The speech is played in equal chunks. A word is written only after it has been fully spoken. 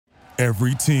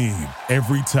Every team,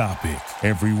 every topic,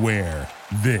 everywhere.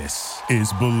 This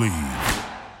is Believe.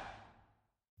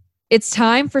 It's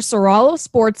time for Serralo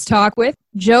Sports Talk with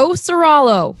Joe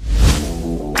Serralo.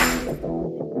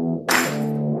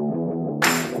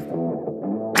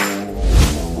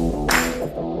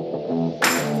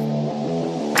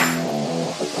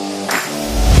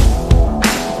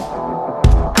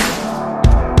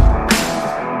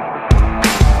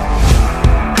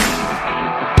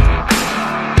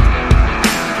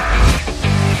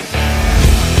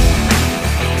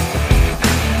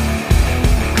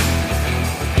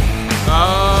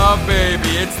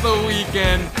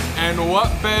 And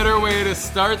what better way to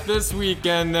start this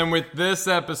weekend than with this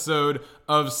episode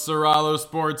of Serralo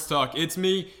Sports Talk. It's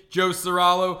me, Joe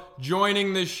Serralo,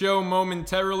 joining the show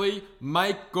momentarily,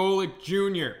 Mike Golic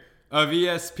Jr. of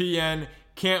ESPN.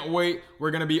 Can't wait.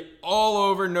 We're going to be all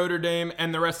over Notre Dame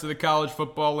and the rest of the college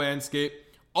football landscape.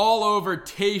 All over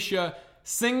Tayshia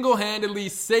single-handedly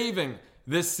saving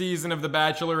this season of The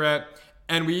Bachelorette.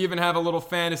 And we even have a little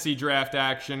fantasy draft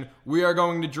action. We are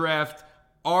going to draft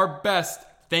our best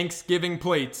Thanksgiving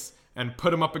plates and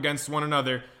put them up against one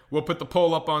another. We'll put the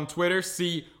poll up on Twitter,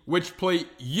 see which plate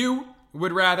you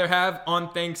would rather have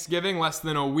on Thanksgiving, less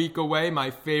than a week away, my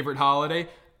favorite holiday.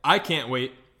 I can't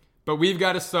wait, but we've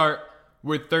got to start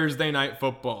with Thursday Night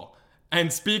Football.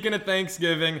 And speaking of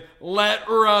Thanksgiving, let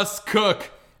Russ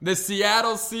cook. The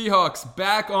Seattle Seahawks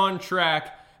back on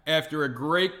track after a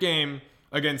great game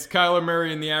against Kyler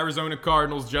Murray and the Arizona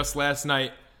Cardinals just last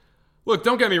night. Look,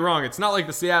 don't get me wrong, it's not like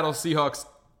the Seattle Seahawks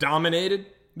dominated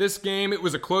this game. It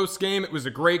was a close game. It was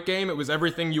a great game. It was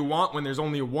everything you want when there's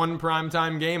only one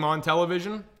primetime game on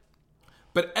television.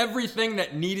 But everything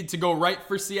that needed to go right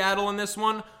for Seattle in this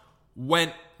one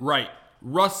went right.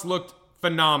 Russ looked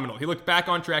phenomenal. He looked back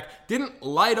on track. Didn't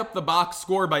light up the box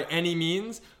score by any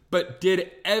means, but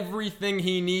did everything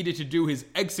he needed to do. His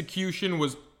execution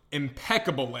was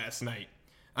impeccable last night.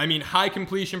 I mean, high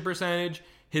completion percentage.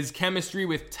 His chemistry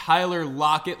with Tyler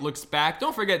Lockett looks back.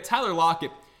 Don't forget, Tyler Lockett.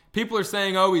 People are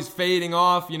saying, oh, he's fading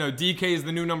off. You know, DK is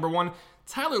the new number one.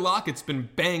 Tyler Lockett's been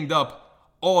banged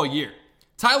up all year.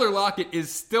 Tyler Lockett is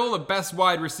still the best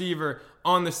wide receiver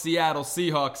on the Seattle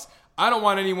Seahawks. I don't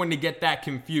want anyone to get that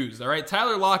confused, all right?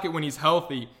 Tyler Lockett, when he's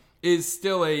healthy, is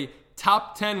still a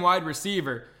top 10 wide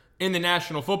receiver in the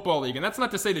National Football League. And that's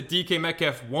not to say that DK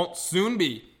Metcalf won't soon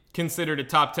be considered a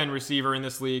top 10 receiver in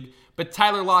this league, but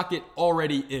Tyler Lockett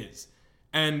already is.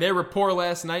 And their rapport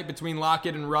last night between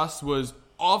Lockett and Russ was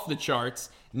off the charts.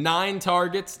 9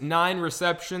 targets, 9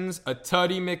 receptions, a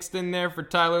tutty mixed in there for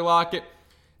Tyler Lockett.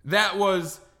 That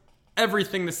was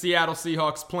everything the Seattle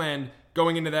Seahawks planned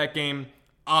going into that game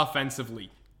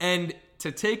offensively. And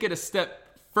to take it a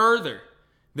step further,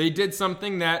 they did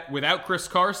something that without Chris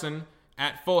Carson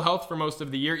at full health for most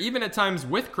of the year, even at times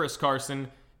with Chris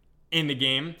Carson in the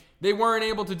game, they weren't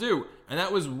able to do. And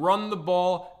that was run the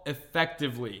ball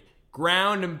effectively.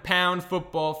 Ground and pound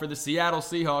football for the Seattle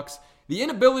Seahawks. The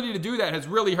inability to do that has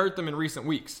really hurt them in recent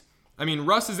weeks. I mean,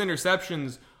 Russ's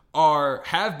interceptions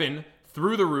have been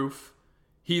through the roof.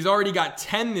 He's already got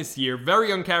 10 this year.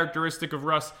 Very uncharacteristic of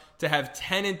Russ to have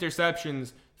 10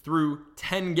 interceptions through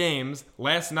 10 games.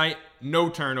 Last night, no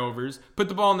turnovers. Put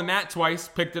the ball on the mat twice,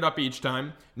 picked it up each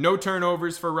time. No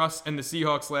turnovers for Russ and the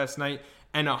Seahawks last night.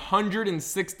 And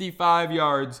 165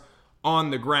 yards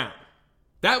on the ground.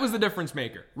 That was the difference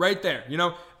maker right there. You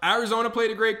know, Arizona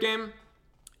played a great game.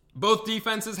 Both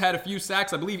defenses had a few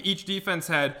sacks. I believe each defense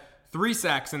had 3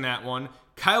 sacks in that one.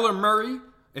 Kyler Murray,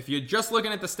 if you're just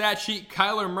looking at the stat sheet,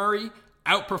 Kyler Murray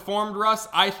outperformed Russ.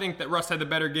 I think that Russ had the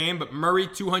better game, but Murray,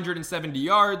 270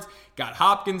 yards, got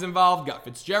Hopkins involved, got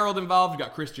Fitzgerald involved,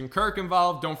 got Christian Kirk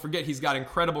involved. Don't forget, he's got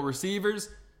incredible receivers.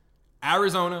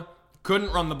 Arizona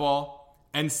couldn't run the ball,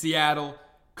 and Seattle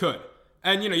could.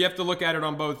 And, you know, you have to look at it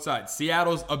on both sides.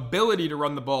 Seattle's ability to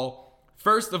run the ball,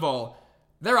 first of all,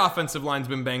 their offensive line's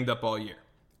been banged up all year.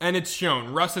 And it's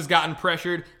shown. Russ has gotten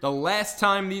pressured. The last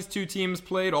time these two teams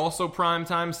played, also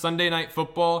primetime, Sunday Night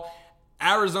Football,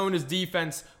 Arizona's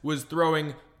defense was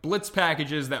throwing blitz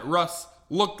packages that Russ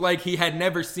looked like he had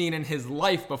never seen in his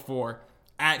life before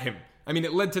at him. I mean,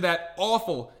 it led to that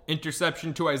awful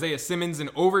interception to Isaiah Simmons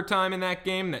in overtime in that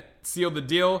game that sealed the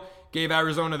deal, gave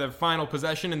Arizona the final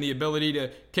possession and the ability to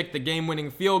kick the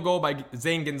game-winning field goal by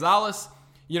Zane Gonzalez.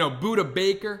 You know, Budda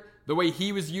Baker, the way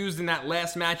he was used in that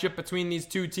last matchup between these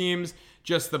two teams,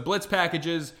 just the blitz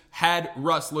packages had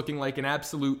Russ looking like an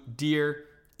absolute deer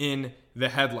in the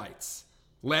headlights.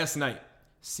 Last night,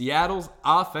 Seattle's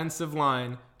offensive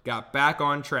line got back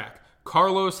on track.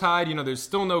 Carlos Hyde, you know, there's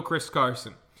still no Chris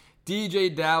Carson.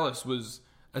 DJ Dallas was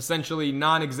essentially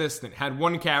non-existent. Had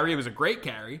one carry. It was a great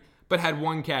carry, but had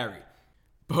one carry.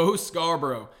 Bo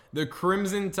Scarborough, the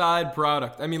Crimson Tide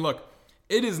product. I mean, look,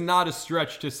 it is not a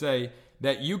stretch to say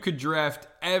that you could draft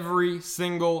every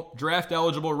single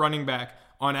draft-eligible running back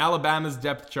on Alabama's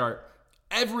depth chart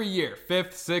every year,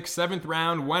 5th, 6th, 7th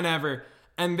round, whenever,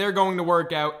 and they're going to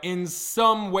work out in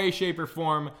some way, shape, or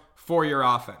form for your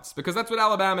offense, because that's what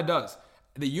Alabama does.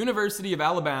 The University of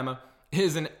Alabama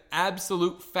is an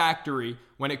absolute factory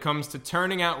when it comes to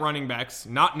turning out running backs,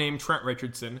 not named Trent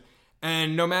Richardson.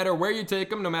 And no matter where you take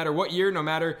them, no matter what year, no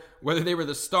matter whether they were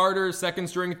the starter, second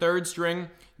string, third string,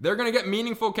 they're going to get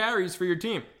meaningful carries for your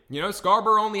team. You know,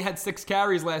 Scarborough only had 6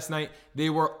 carries last night.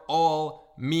 They were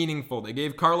all meaningful. They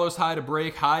gave Carlos Hyde a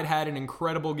break. Hyde had an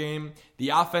incredible game. The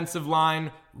offensive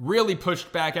line really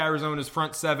pushed back Arizona's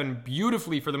front 7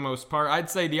 beautifully for the most part.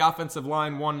 I'd say the offensive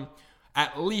line won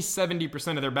at least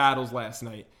 70% of their battles last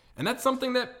night. And that's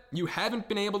something that you haven't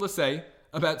been able to say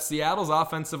about Seattle's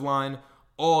offensive line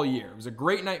all year. It was a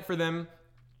great night for them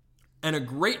and a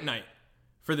great night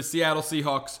for the Seattle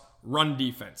Seahawks run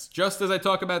defense. Just as I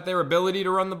talk about their ability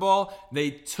to run the ball, they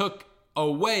took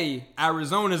away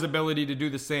Arizona's ability to do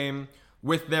the same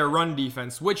with their run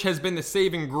defense, which has been the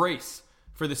saving grace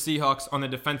for the Seahawks on the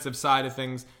defensive side of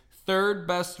things. 3rd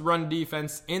best run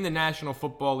defense in the National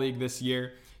Football League this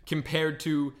year, compared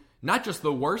to not just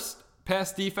the worst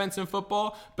pass defense in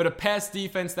football, but a pass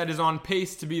defense that is on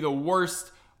pace to be the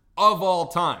worst of all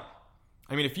time.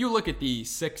 I mean, if you look at the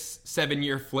 6-7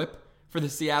 year flip for the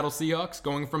Seattle Seahawks,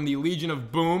 going from the Legion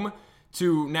of Boom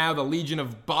to now the Legion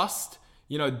of Bust,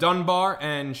 you know, Dunbar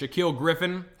and Shaquille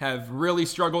Griffin have really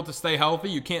struggled to stay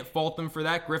healthy. You can't fault them for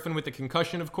that. Griffin with the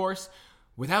concussion, of course.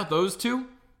 Without those two,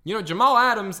 you know, Jamal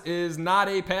Adams is not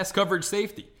a pass coverage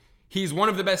safety. He's one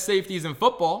of the best safeties in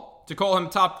football. To call him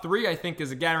top 3, I think,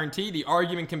 is a guarantee. The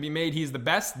argument can be made he's the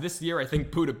best. This year, I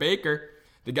think Budda Baker,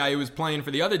 the guy who was playing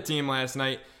for the other team last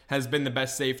night, has been the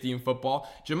best safety in football.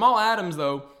 Jamal Adams,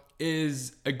 though,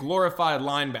 is a glorified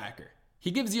linebacker.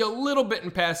 He gives you a little bit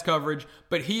in pass coverage,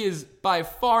 but he is by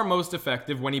far most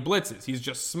effective when he blitzes. He's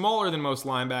just smaller than most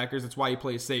linebackers. That's why he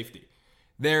plays safety.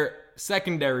 Their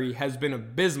secondary has been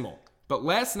abysmal. But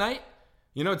last night,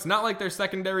 you know, it's not like their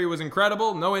secondary was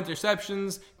incredible. No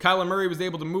interceptions. Kyler Murray was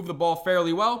able to move the ball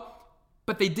fairly well,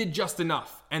 but they did just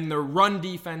enough. And the run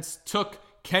defense took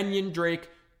Kenyon Drake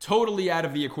totally out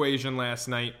of the equation last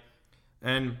night.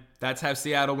 And that's how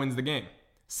Seattle wins the game.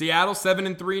 Seattle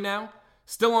 7-3 now.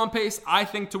 Still on pace, I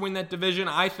think, to win that division.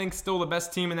 I think still the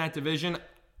best team in that division.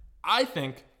 I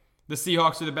think the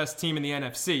Seahawks are the best team in the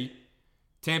NFC.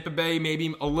 Tampa Bay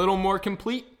maybe a little more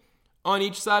complete on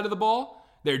each side of the ball.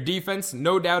 Their defense,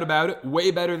 no doubt about it,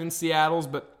 way better than Seattle's,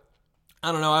 but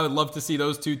I don't know, I would love to see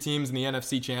those two teams in the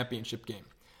NFC Championship game.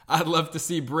 I'd love to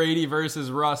see Brady versus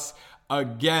Russ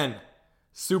again.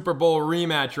 Super Bowl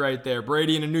rematch right there.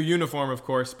 Brady in a new uniform, of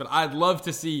course, but I'd love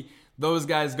to see those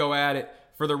guys go at it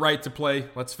for the right to play,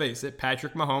 let's face it,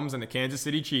 Patrick Mahomes and the Kansas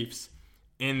City Chiefs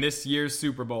in this year's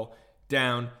Super Bowl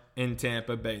down in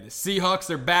Tampa Bay. The Seahawks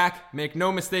are back. Make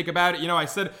no mistake about it. You know,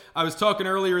 I was talking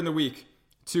earlier in the week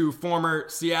to former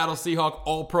Seattle Seahawk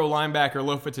All-Pro linebacker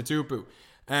Lofa Tatupu.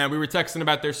 And we were texting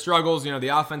about their struggles, you know, the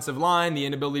offensive line, the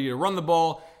inability to run the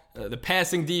ball, the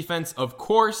passing defense, of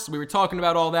course. We were talking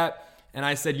about all that. And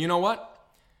I said, you know what?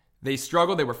 They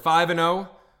struggled. They were 5-0,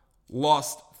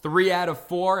 lost 3 out of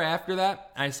 4 after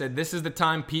that. I said, this is the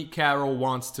time Pete Carroll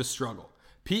wants to struggle.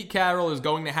 Pete Carroll is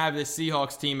going to have this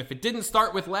Seahawks team, if it didn't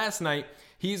start with last night,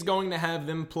 he's going to have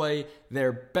them play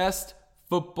their best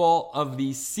football of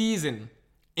the season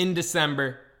in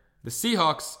December. The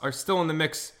Seahawks are still in the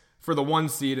mix for the 1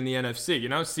 seed in the NFC. You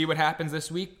know, see what happens this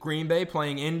week. Green Bay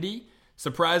playing Indy.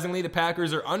 Surprisingly, the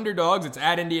Packers are underdogs. It's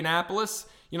at Indianapolis.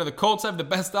 You know, the Colts have the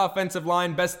best offensive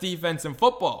line, best defense in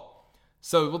football.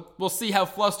 So we'll see how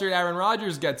flustered Aaron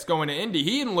Rodgers gets going to Indy.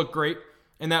 He didn't look great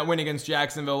in that win against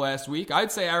Jacksonville last week.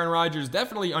 I'd say Aaron Rodgers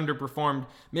definitely underperformed.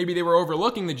 Maybe they were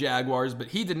overlooking the Jaguars, but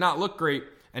he did not look great.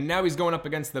 And now he's going up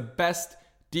against the best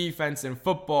defense in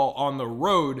football on the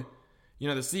road. You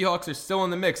know, the Seahawks are still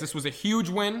in the mix. This was a huge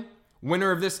win.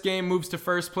 Winner of this game moves to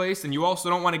first place, and you also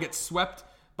don't want to get swept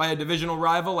by a divisional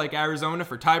rival like Arizona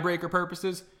for tiebreaker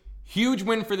purposes. Huge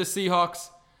win for the Seahawks.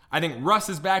 I think Russ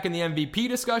is back in the MVP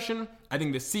discussion. I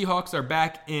think the Seahawks are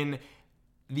back in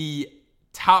the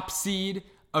top seed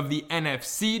of the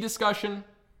NFC discussion.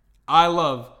 I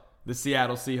love the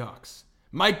Seattle Seahawks.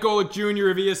 Mike Golick Jr.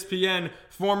 of ESPN,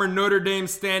 former Notre Dame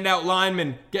standout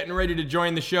lineman, getting ready to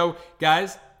join the show.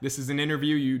 Guys, this is an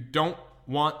interview you don't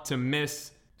want to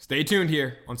miss. Stay tuned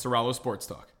here on Soralo Sports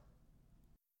Talk.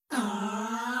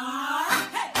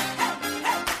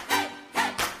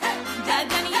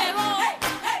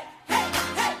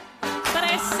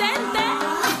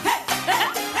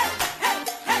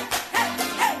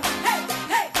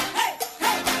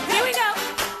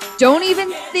 Don't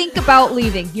even think about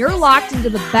leaving. You're locked into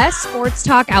the best sports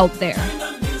talk out there.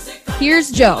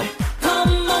 Here's Joe. Come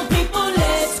on, people,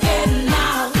 let's get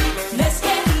loud. Let's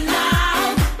get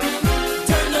loud.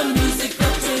 Turn the music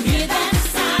up to hear that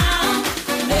sound.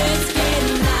 Let's get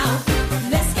loud.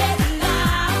 Let's get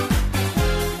loud.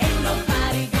 Ain't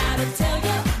nobody gotta tell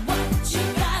you what you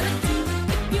gotta do.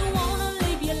 If you wanna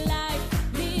live your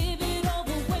life, live it all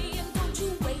the way and don't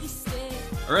you waste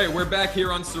it. All right, we're back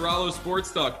here on Soralo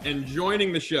Sports Talk, and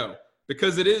joining the show,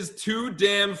 because it is Too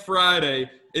Damn Friday,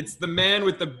 it's the man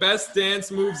with the best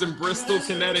dance moves in Bristol,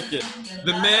 Connecticut.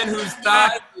 The man whose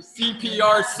thighs are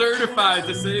CPR certified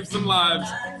to save some lives,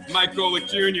 Mike Golick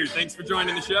Jr. Thanks for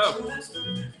joining the show.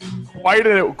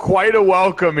 Quite a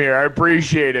welcome here. I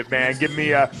appreciate it, man. Get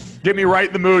me right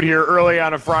in the mood here early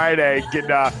on a Friday. Get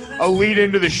a lead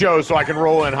into the show so I can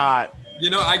roll in hot. You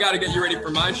know, I got to get you ready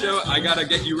for my show. I got to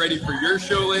get you ready for your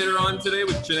show later on today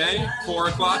with Chennai, 4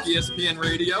 o'clock, ESPN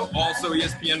Radio, also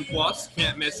ESPN Plus.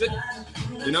 Can't miss it.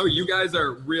 You know, you guys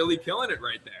are really killing it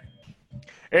right there.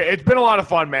 It's been a lot of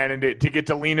fun, man, and to get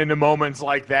to lean into moments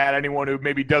like that. Anyone who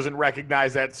maybe doesn't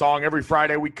recognize that song, every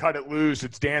Friday we cut it loose.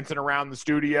 It's dancing around the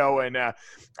studio, and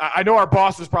I know our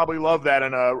bosses probably love that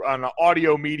on an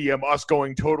audio medium, us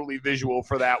going totally visual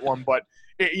for that one, but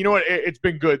you know what? It's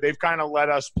been good. They've kind of let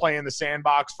us play in the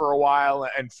sandbox for a while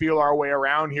and feel our way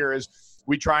around here as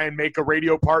we try and make a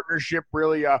radio partnership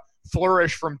really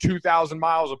flourish from 2,000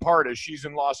 miles apart, as she's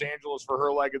in Los Angeles for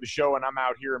her leg of the show and I'm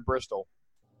out here in Bristol.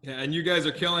 Yeah, and you guys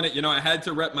are killing it. You know, I had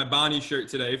to rep my Bonnie shirt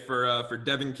today for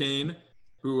Devin Kane,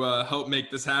 who helped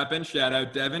make this happen. Shout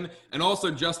out Devin. And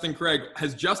also Justin Craig.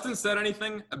 Has Justin said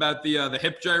anything about the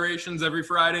hip gyrations every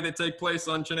Friday that take place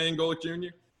on Chennai and Golick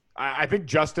Jr.? I think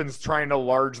Justin's trying to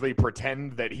largely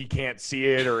pretend that he can't see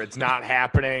it or it's not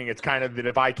happening. It's kind of that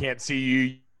if I can't see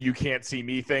you, you can't see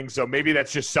me thing. So maybe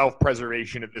that's just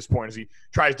self-preservation at this point as he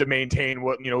tries to maintain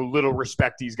what, little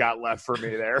respect he's got left for me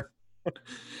there.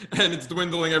 And it's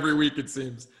dwindling every week, it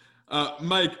seems.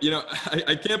 Mike,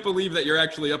 I can't believe that you're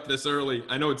actually up this early.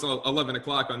 I know it's 11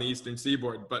 o'clock on the Eastern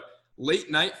Seaboard, but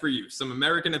late night for you. Some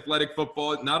American athletic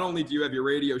football. Not only do you have your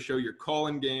radio show, you're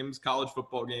calling games, college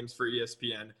football games for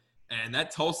ESPN, and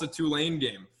that Tulsa-Tulane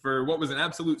game for what was an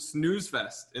absolute snooze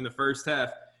fest in the first half.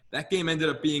 That game ended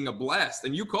up being a blast,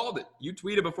 and you called it. You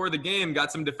tweeted before the game,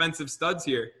 got some defensive studs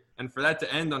here, and for that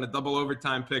to end on a double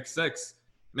overtime pick six,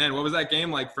 man, what was that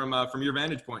game like from your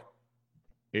vantage point?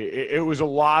 It was a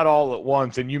lot all at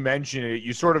once, and you mentioned it.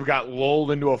 You sort of got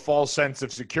lulled into a false sense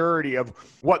of security of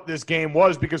what this game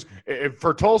was because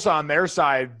for Tulsa on their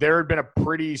side, there had been a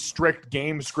pretty strict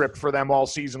game script for them all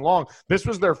season long. This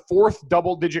was their fourth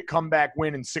double-digit comeback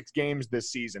win in 6 games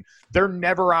this season. They're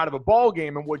never out of a ball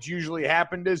game, and what's usually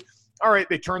happened is, all right,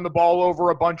 they turn the ball over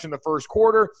a bunch in the first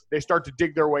quarter. They start to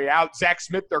dig their way out. Zach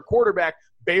Smith, their quarterback,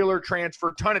 Baylor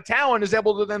transfer, ton of talent, is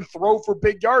able to then throw for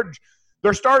big yardage.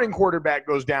 Their starting quarterback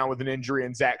goes down with an injury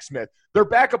in Zach Smith. Their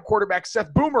backup quarterback,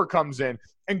 Seth Boomer, comes in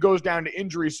and goes down to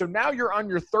injury. So now you're on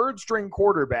your third-string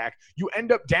quarterback. You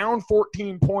end up down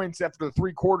 14 points after the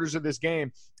 3 quarters of this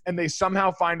game, and they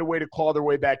somehow find a way to claw their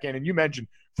way back in. And you mentioned,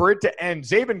 for it to end,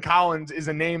 Zaven Collins is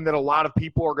a name that a lot of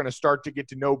people are going to start to get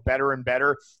to know better and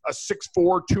better. A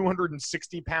 6'4",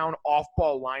 260-pound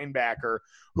off-ball linebacker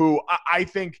who I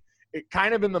think – it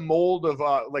kind of in the mold of,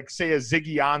 say, a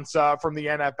Ziggy Ansah from the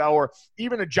NFL or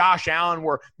even a Josh Allen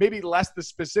where maybe less the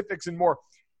specifics and more.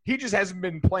 He just hasn't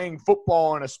been playing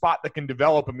football in a spot that can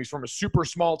develop him. He's from a super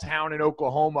small town in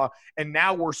Oklahoma, and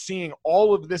now we're seeing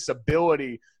all of this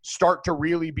ability start to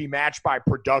really be matched by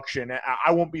production.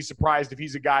 I won't be surprised if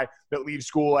he's a guy that leaves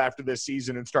school after this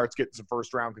season and starts getting some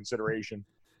first-round consideration.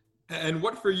 And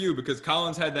what for you? Because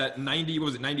Collins had that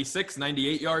 96,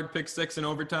 98-yard pick six in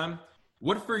overtime.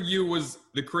 What for you was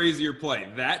the crazier play?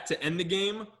 That to end the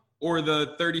game or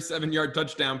the 37-yard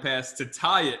touchdown pass to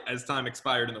tie it as time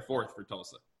expired in the fourth for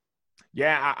Tulsa?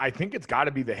 Yeah, I think it's got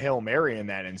to be the Hail Mary in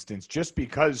that instance, just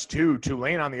because, too,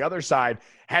 Tulane on the other side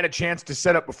had a chance to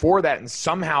set up before that and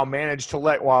somehow managed to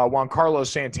let Juan Carlos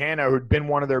Santana, who'd been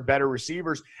one of their better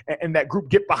receivers, and that group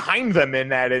get behind them in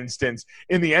that instance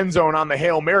in the end zone on the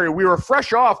Hail Mary. We were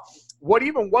fresh off what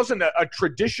even wasn't a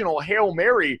traditional Hail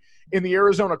Mary in the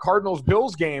Arizona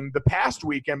Cardinals-Bills game the past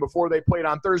weekend before they played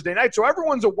on Thursday night. So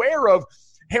everyone's aware of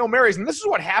Hail Marys, and this is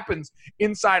what happens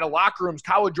inside of locker rooms,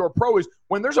 college or pro, is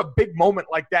when there's a big moment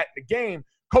like that in the game,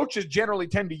 coaches generally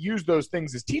tend to use those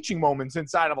things as teaching moments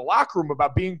inside of a locker room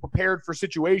about being prepared for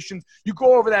situations. You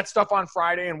go over that stuff on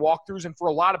Friday and walkthroughs, and for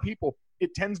a lot of people,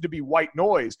 it tends to be white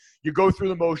noise. You go through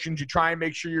the motions, you try and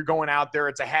make sure you're going out there.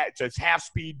 It's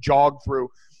half-speed jog through.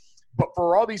 But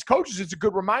for all these coaches, it's a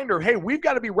good reminder, hey, we've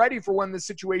got to be ready for when this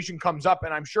situation comes up.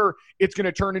 And I'm sure it's going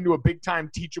to turn into a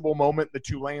big-time teachable moment, the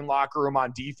Tulane locker room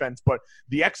on defense. But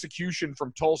the execution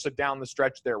from Tulsa down the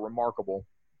stretch there, remarkable.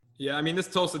 Yeah, I mean, this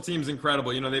Tulsa team's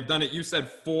incredible. You know, they've done it, you said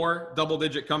 4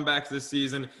 double-digit comebacks this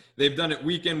season. They've done it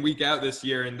week in, week out this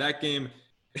year. And that game,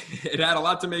 it had a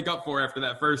lot to make up for after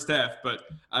that first half. But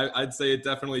I'd say it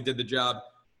definitely did the job.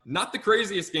 Not the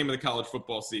craziest game of the college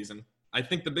football season. I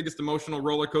think the biggest emotional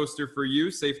roller coaster for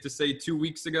you, safe to say 2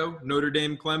 weeks ago, Notre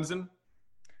Dame Clemson.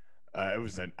 It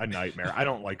was a nightmare. I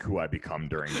don't like who I become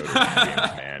during Notre Dame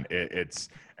games,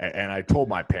 man. And I told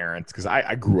my parents, because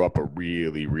I grew up a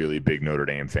really, really big Notre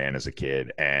Dame fan as a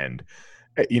kid. And,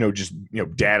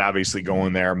 dad obviously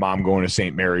going there, mom going to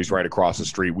St. Mary's right across the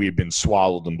street. We had been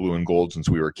swallowed in blue and gold since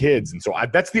we were kids. And so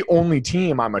that's the only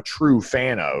team I'm a true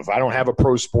fan of. I don't have a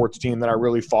pro sports team that I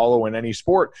really follow in any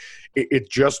sport. It's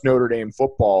just Notre Dame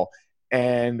football.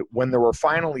 And when there were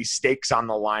finally stakes on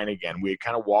the line again, we had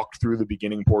kind of walked through the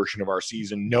beginning portion of our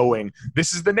season knowing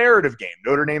this is the narrative game.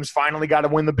 Notre Dame's finally got to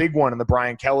win the big one in the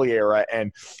Brian Kelly era.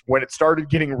 And when it started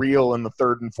getting real in the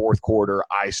third and fourth quarter,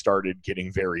 I started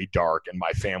getting very dark, and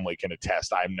my family can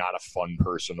attest I'm not a fun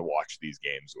person to watch these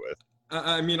games with.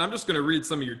 I mean, I'm just going to read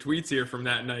some of your tweets here from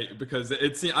that night because I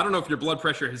don't know if your blood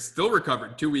pressure has still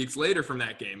recovered 2 weeks later from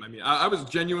that game. I mean, I was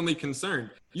genuinely concerned.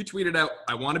 You tweeted out,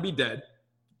 "I want to be dead.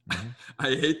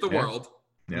 I hate the world.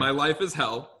 Yeah. My life is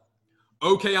hell.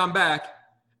 Okay, I'm back."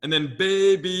 And then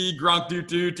baby Gronk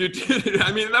do.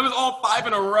 I mean, that was all 5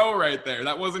 in a row right there.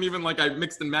 That wasn't even like I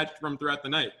mixed and matched from throughout the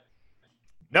night.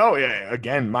 No, yeah.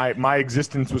 Again, my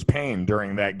existence was pain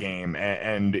during that game,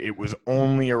 and it was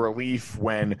only a relief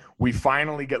when we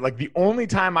finally get, like, the only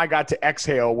time I got to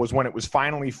exhale was when it was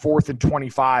finally 4th and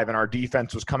 25 and our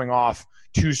defense was coming off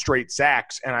 2 straight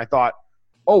sacks, and I thought,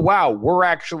 oh, wow, we're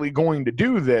actually going to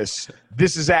do this.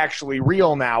 This is actually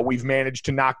real now. We've managed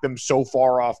to knock them so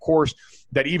far off course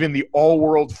that even the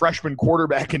all-world freshman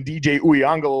quarterback in DJ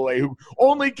Uiagalelei, who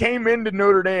only came into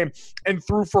Notre Dame and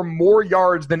threw for more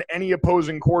yards than any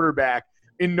opposing quarterback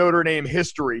in Notre Dame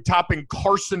history, topping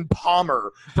Carson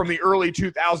Palmer from the early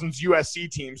 2000s USC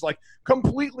teams. Like,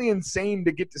 completely insane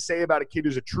to get to say about a kid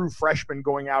who's a true freshman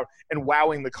going out and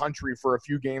wowing the country for a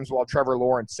few games while Trevor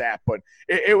Lawrence sat. But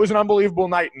it was an unbelievable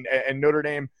night, and Notre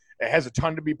Dame has a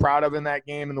ton to be proud of in that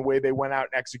game and the way they went out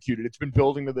and executed. It's been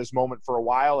building to this moment for a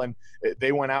while, and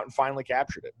they went out and finally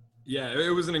captured it. Yeah, it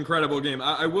was an incredible game.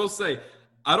 I will say,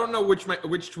 I don't know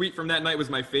which tweet from that night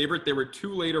was my favorite. There were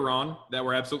 2 later on that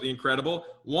were absolutely incredible.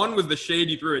 One was the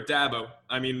shade you threw at Dabo.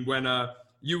 I mean, when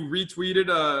you retweeted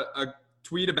a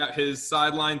tweet about his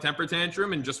sideline temper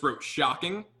tantrum and just wrote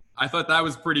 "shocking," I thought that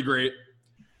was pretty great.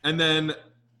 And then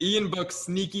Ian Book's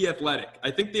sneaky athletic.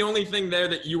 I think the only thing there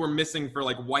that you were missing for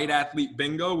like white athlete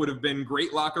bingo would have been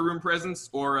great locker room presence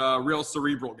or a real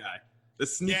cerebral guy. The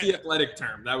sneaky athletic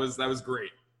term, that was great.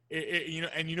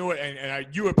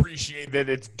 You appreciate that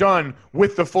it's done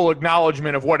with the full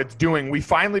acknowledgement of what it's doing. We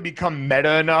finally become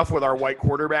meta enough with our white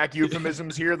quarterback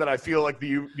euphemisms here that I feel like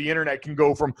the internet can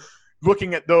go from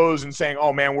looking at those and saying,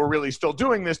 oh man, we're really still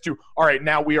doing this, to, all right,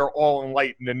 now we are all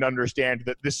enlightened and understand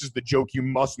that this is the joke you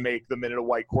must make the minute a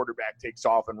white quarterback takes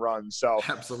off and runs. So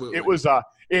absolutely, it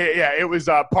was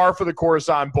par for the course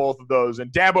on both of those.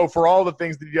 And Dabo, for all the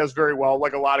things that he does very well,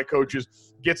 like a lot of coaches,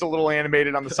 gets a little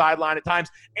animated on the sideline at times.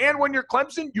 And when you're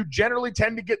Clemson, you generally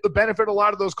tend to get the benefit of a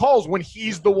lot of those calls when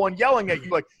he's the one yelling at you.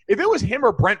 Like, if it was him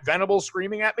or Brent Venables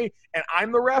screaming at me and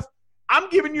I'm the ref, I'm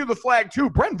giving you the flag too.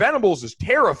 Brent Venables is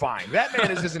terrifying. That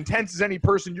man is as intense as any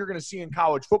person you're going to see in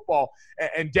college football.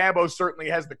 And Dabo certainly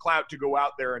has the clout to go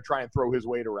out there and try and throw his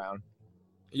weight around.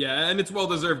 Yeah, and it's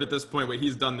well-deserved at this point what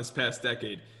he's done this past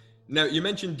decade. Now, you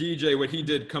mentioned DJ, what he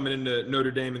did coming into Notre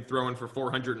Dame and throwing for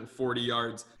 440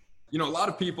 yards. You know, a lot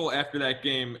of people after that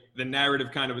game, the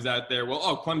narrative kind of was out there,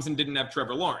 well, Clemson didn't have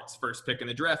Trevor Lawrence, first pick in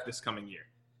the draft this coming year.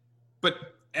 But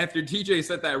after TJ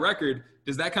set that record,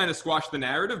 does that kind of squash the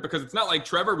narrative? Because it's not like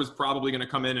Trevor was probably going to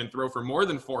come in and throw for more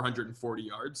than 440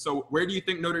 yards. So where do you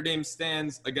think Notre Dame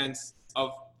stands against a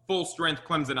full-strength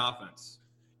Clemson offense?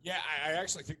 Yeah, I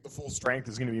actually think the full strength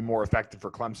is going to be more effective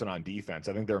for Clemson on defense.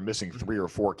 I think they're missing 3 or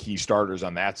 4 key starters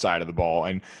on that side of the ball.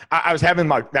 And I was having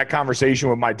that conversation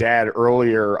with my dad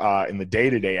earlier in the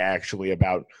day-to-day, actually,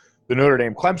 about the Notre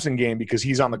Dame-Clemson game, because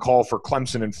he's on the call for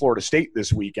Clemson and Florida State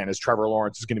this weekend, as Trevor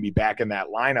Lawrence is going to be back in that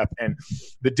lineup. And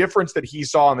the difference that he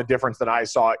saw and the difference that I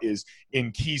saw is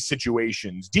in key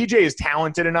situations. DJ is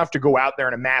talented enough to go out there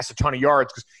and amass a ton of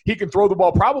yards because he can throw the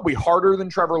ball probably harder than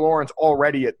Trevor Lawrence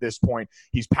already at this point.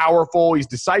 He's powerful. He's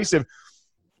decisive.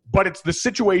 but it's the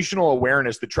situational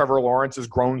awareness that Trevor Lawrence has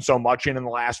grown so much in the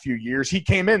last few years. He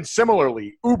came in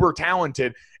similarly uber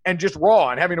talented and just raw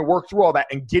and having to work through all that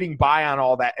and getting by on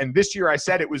all that. And this year I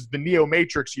said it was the Neo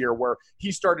Matrix year where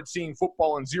he started seeing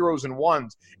football in zeros and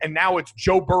ones. And now it's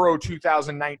Joe Burrow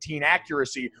 2019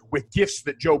 accuracy with gifts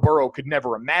that Joe Burrow could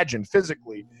never imagine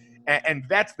physically. And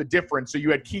that's the difference. So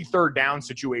you had key third down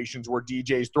situations where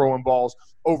DJ's throwing balls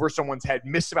over someone's head,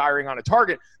 misfiring on a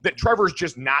target that Trevor's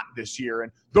just not this year.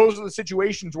 And those are the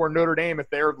situations where Notre Dame, if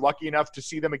they're lucky enough to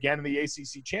see them again in the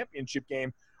ACC championship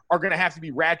game, are going to have to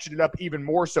be ratcheted up even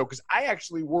more so. Because I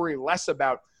actually worry less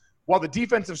about, while the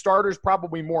defensive starter is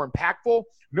probably more impactful,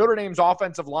 Notre Dame's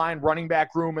offensive line, running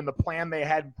back room, and the plan they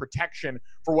had in protection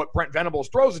for what Brent Venables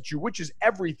throws at you, which is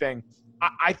everything,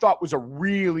 I thought was a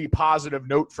really positive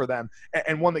note for them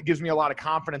and one that gives me a lot of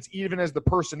confidence even as the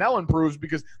personnel improves,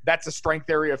 because that's a strength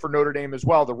area for Notre Dame as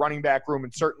well, the running back room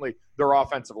and certainly their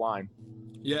offensive line.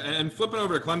 Yeah, and flipping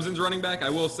over to Clemson's running back,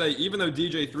 I will say, even though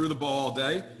DJ threw the ball all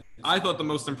day, I thought the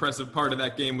most impressive part of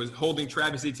that game was holding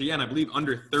Travis Etienne, I believe,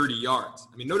 under 30 yards.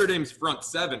 I mean, Notre Dame's front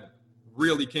seven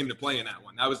really came to play in that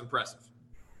one. That was impressive.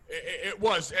 It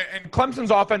was. And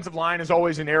Clemson's offensive line is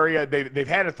always an area they've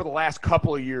had it for the last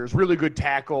couple of years. Really good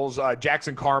tackles.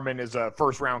 Jackson Carman is a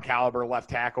first-round caliber left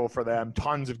tackle for them.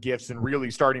 Tons of gifts and really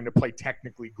starting to play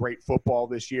technically great football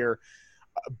this year.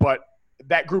 But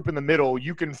that group in the middle,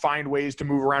 you can find ways to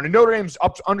move around. And Notre Dame's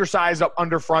up undersized up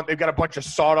under front. They've got a bunch of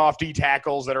sawed-off D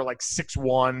tackles that are like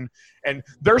 6'1", and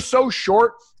they're so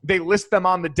short, they list them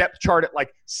on the depth chart at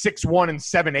like 6'1 and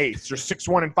 7/8 or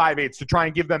 6'1 and 5/8 to try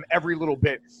and give them every little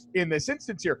bit in this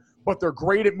instance here. But they're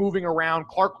great at moving around.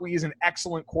 Clark Lee is an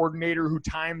excellent coordinator who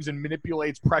times and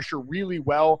manipulates pressure really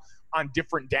well on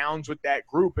different downs with that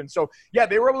group. And so, yeah,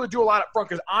 they were able to do a lot up front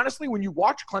because honestly, when you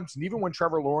watch Clemson, even when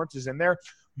Trevor Lawrence is in there,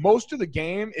 most of the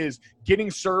game is getting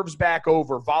serves back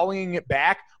over, volleying it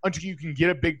back until you can get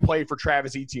a big play for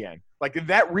Travis Etienne. Like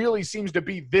that really seems to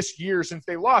be this year since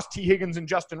they lost T. Higgins and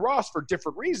Justin Ross for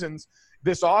different reasons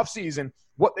this offseason.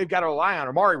 What they've got to rely on.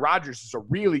 Amari Rodgers is a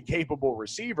really capable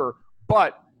receiver,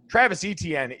 but Travis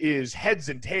Etienne is heads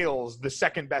and tails the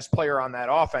second best player on that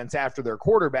offense after their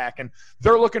quarterback, and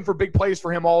they're looking for big plays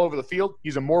for him all over the field.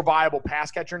 He's a more viable pass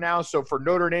catcher now, so for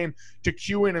Notre Dame to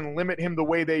cue in and limit him the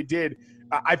way they did,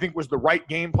 I think was the right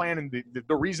game plan and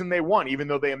the reason they won, even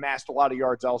though they amassed a lot of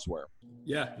yards elsewhere.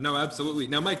 Yeah, no, absolutely.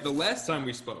 Now, Mike, the last time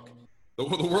we spoke, the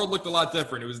world looked a lot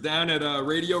different. It was down at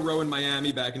Radio Row in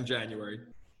Miami back in January,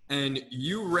 and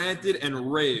you ranted and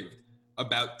raved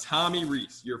about Tommy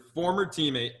Rees, your former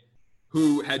teammate,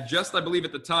 who had just, I believe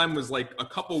at the time, was like a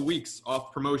couple weeks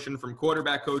off promotion from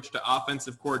quarterback coach to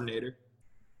offensive coordinator.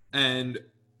 And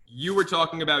you were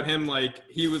talking about him like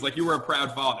he was like you were a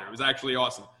proud father. It was actually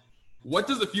awesome. What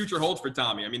does the future hold for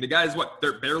Tommy? I mean, the guy's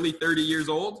they're barely 30 years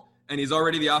old, and he's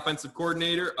already the offensive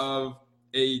coordinator of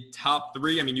a top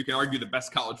three. I mean, you can argue the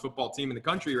best college football team in the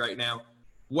country right now.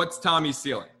 What's Tommy's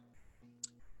ceiling?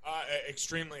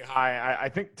 Extremely high. I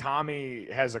think Tommy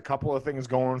has a couple of things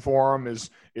going for him.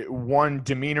 One,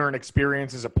 demeanor and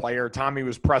experience as a player. Tommy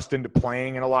was pressed into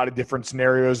playing in a lot of different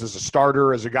scenarios as a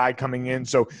starter, as a guy coming in.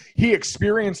 So he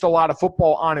experienced a lot of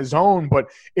football on his own. But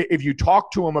if you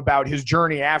talk to him about his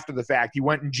journey after the fact, he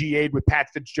went and GA'd with Pat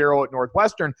Fitzgerald at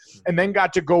Northwestern and then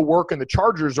got to go work in the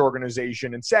Chargers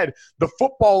organization and said the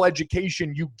football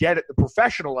education you get at the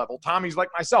professional level. Tommy's like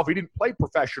myself. He didn't play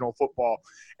professional football.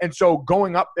 And so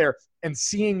going up there and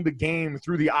seeing the game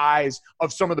through the eyes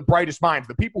of some of the brightest minds,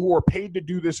 the people who are paid to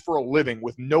do this for a living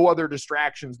with no other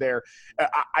distractions there,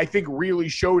 I think really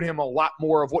showed him a lot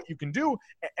more of what you can do.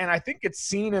 And I think it's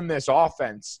seen in this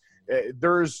offense.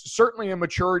 There's certainly a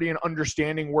maturity and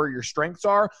understanding where your strengths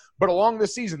are, but along the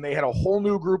season, they had a whole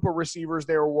new group of receivers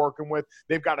they were working with.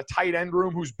 They've got a tight end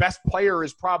room whose best player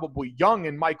is probably young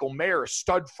and Michael Mayer, a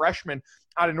stud freshman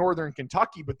out of Northern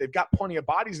Kentucky, but they've got plenty of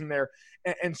bodies in there.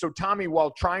 And so Tommy,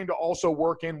 while trying to also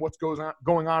work in what's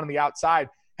going on the outside,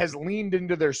 has leaned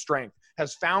into their strength,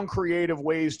 has found creative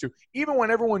ways to, even when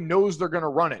everyone knows they're going to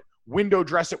run it, window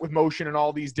dress it with motion and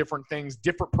all these different things,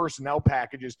 different personnel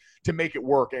packages to make it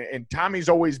work. And Tommy's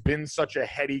always been such a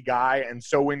heady guy and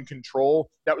so in control.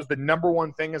 That was the number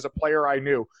one thing as a player I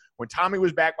knew. When Tommy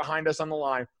was back behind us on the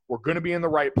line, we're going to be in the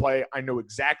right play. I know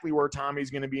exactly where Tommy's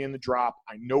going to be in the drop.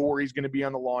 I know where he's going to be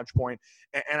on the launch point.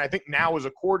 And I think now as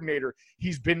a coordinator,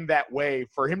 he's been that way.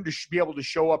 For him to be able to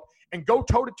show up and go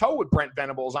toe-to-toe with Brent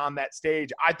Venables on that stage,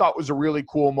 I thought was a really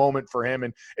cool moment for him.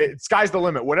 And sky's the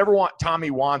limit. Whatever Tommy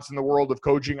wants in the world of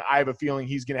coaching, I have a feeling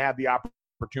he's going to have the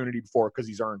opportunity for because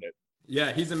he's earned it.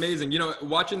 Yeah, he's amazing. You know,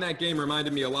 watching that game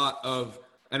reminded me a lot of –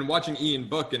 and watching Ian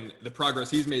Book and the progress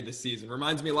he's made this season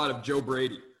reminds me a lot of Joe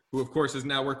Brady. who of course is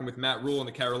now working with Matt Rule and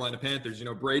the Carolina Panthers. You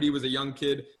know, Brady was a young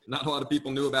kid. Not a lot of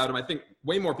people knew about him. I think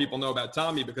way more people know about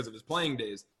Tommy because of his playing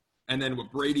days. And then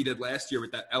what Brady did last year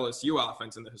with that LSU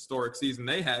offense and the historic season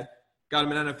they had got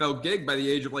him an NFL gig by the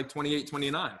age of like 28,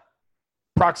 29.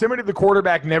 Proximity to the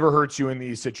quarterback never hurts you in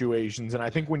these situations. And I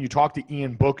think when you talk to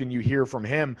Ian Book and you hear from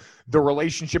him, the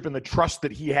relationship and the trust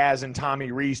that he has in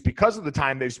Tommy Rees because of the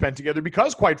time they've spent together,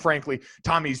 because quite frankly,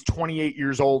 Tommy's 28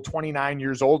 years old, 29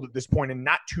 years old at this point, and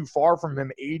not too far from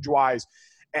him age-wise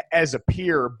as a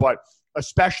peer, but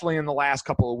especially in the last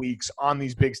couple of weeks on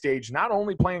these big stages, not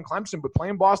only playing Clemson, but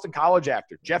playing Boston College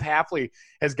after. Jeff Hafley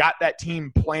has got that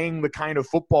team playing the kind of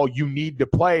football you need to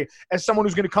play as someone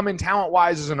who's going to come in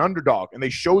talent-wise as an underdog, and they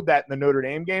showed that in the Notre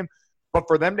Dame game. But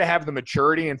for them to have the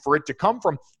maturity and for it to come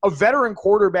from a veteran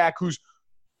quarterback who's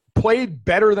played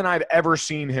better than I've ever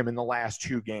seen him in the last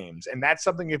 2 games. And that's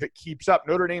something, if it keeps up,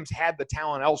 Notre Dame's had the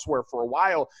talent elsewhere for a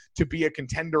while to be a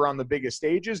contender on the biggest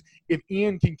stages. If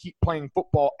Ian can keep playing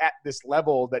football at this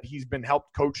level that he's been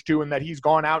helped coach to and that he's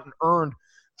gone out and earned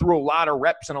through a lot of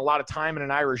reps and a lot of time in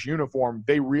an Irish uniform,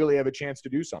 they really have a chance to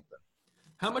do something.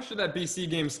 How much did that BC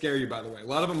game scare you, by the way? A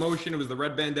lot of emotion. It was the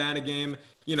red bandana game.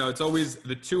 You know, it's always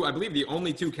the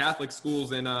only 2 Catholic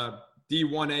schools in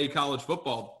D1A college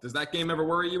football. Does that game ever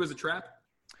worry you as a trap?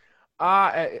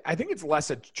 I think it's less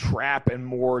a trap and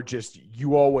more just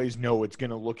you always know it's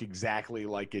going to look exactly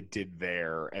like it did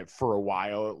there for a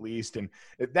while at least. And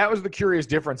that was the curious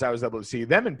difference I was able to see.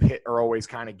 Them and Pitt are always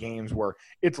kind of games where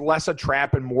it's less a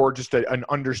trap and more just an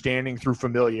understanding through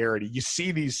familiarity. You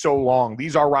see these so long.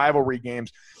 These are rivalry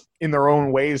games in their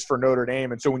own ways for Notre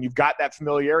Dame. And so when you've got that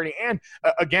familiarity, and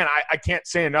again, I can't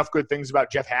say enough good things about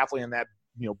Jeff Hafley and that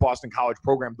Boston College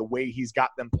program, the way he's got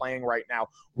them playing right now,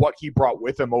 what he brought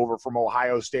with him over from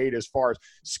Ohio State as far as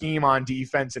scheme on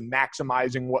defense and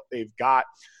maximizing what they've got.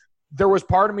 There was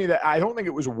part of me that I don't think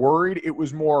it was worried. It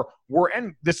was more,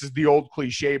 and this is the old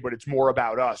cliche, but it's more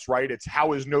about us, right? It's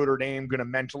how is Notre Dame going to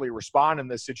mentally respond in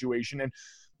this situation? And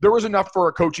there was enough for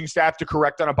a coaching staff to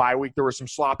correct on a bye week. There were some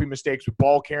sloppy mistakes with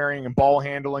ball carrying and ball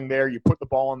handling there. You put the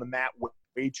ball on the mat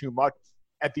way too much.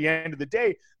 At the end of the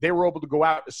day, they were able to go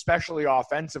out, especially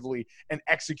offensively, and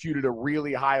execute at a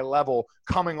really high level,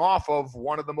 coming off of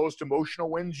one of the most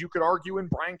emotional wins you could argue in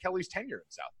Brian Kelly's tenure in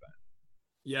South Bend.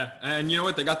 Yeah, and you know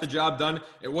what? They got the job done.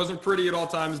 It wasn't pretty at all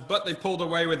times, but they pulled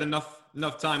away with enough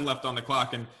time left on the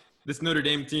clock. And this Notre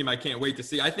Dame team, I can't wait to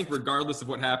see. I think regardless of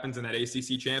what happens in that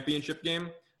ACC championship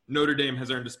game, Notre Dame has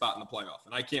earned a spot in the playoff,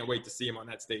 and I can't wait to see him on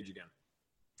that stage again.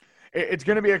 It's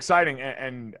going to be exciting,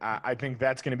 and I think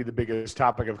that's going to be the biggest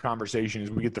topic of conversation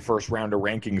as we get the first round of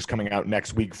rankings coming out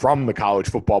next week from the College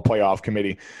Football Playoff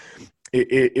Committee.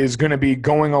 It is going to be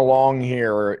going along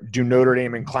here. Do Notre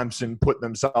Dame and Clemson put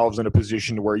themselves in a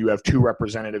position where you have 2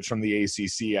 representatives from the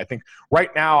ACC? I think right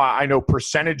now, I know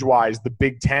percentage-wise, the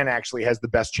Big Ten actually has the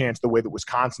best chance the way that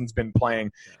Wisconsin's been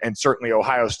playing, and certainly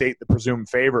Ohio State, the presumed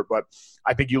favorite. But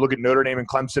I think you look at Notre Dame and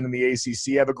Clemson in the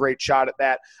ACC have a great shot at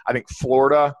that. I think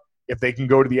Florida, if they can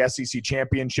go to the SEC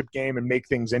championship game and make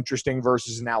things interesting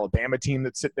versus an Alabama team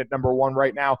that's sitting at number 1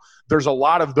 right now, there's a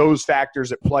lot of those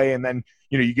factors at play. And then,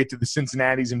 you get to the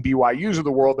Cincinnatis and BYUs of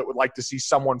the world that would like to see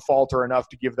someone falter enough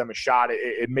to give them a shot.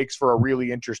 It makes for a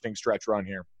really interesting stretch run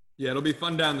here. Yeah, it'll be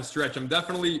fun down the stretch. I'm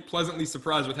definitely pleasantly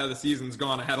surprised with how the season's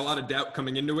gone. I had a lot of doubt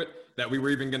coming into it that we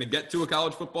were even going to get to a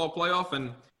college football playoff.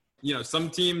 And, some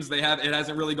teams, it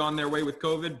hasn't really gone their way with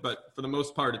COVID, but for the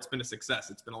most part, it's been a success.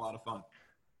 It's been a lot of fun.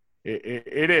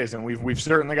 It is, and we've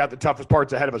certainly got the toughest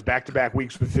parts ahead of us. Back-to-back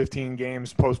weeks with 15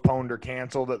 games postponed or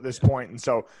canceled at this point, and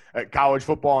so college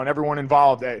football and everyone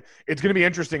involved, it's going to be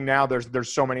interesting now.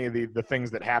 There's so many of the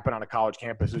things that happen on a college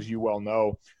campus, as you well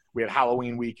know. We had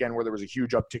Halloween weekend where there was a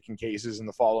huge uptick in cases, and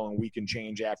the following week and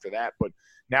change after that. But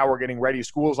now we're getting ready.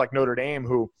 Schools like Notre Dame,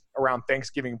 who around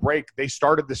Thanksgiving break, they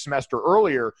started the semester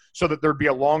earlier so that there'd be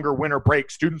a longer winter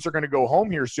break. Students are going to go home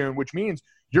here soon, which means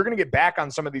you're going to get back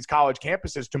on some of these college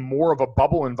campuses to more of a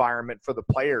bubble environment for the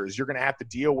players. You're going to have to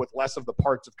deal with less of the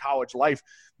parts of college life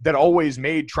that always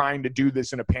made trying to do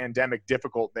this in a pandemic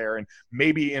difficult there. And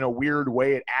maybe in a weird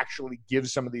way, it actually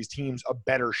gives some of these teams a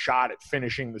better shot at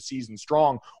finishing the season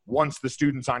strong once the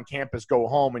students on campus go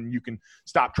home and you can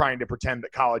stop trying to pretend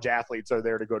that college athletes are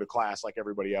there to go to class like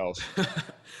everybody else.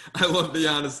 I love the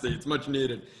honesty. It's much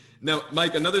needed. Now,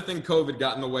 Mike, another thing COVID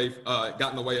got in the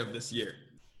way of this year.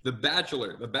 The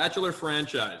Bachelor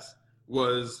franchise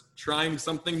was trying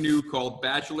something new called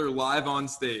Bachelor Live on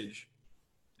Stage.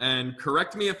 And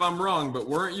correct me if I'm wrong, but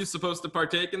weren't you supposed to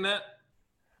partake in that?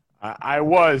 I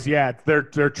was, yeah. Their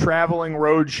traveling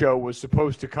road show was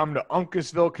supposed to come to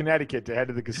Uncasville, Connecticut to head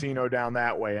to the casino down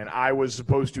that way. And I was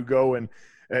supposed to go and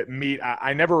meet.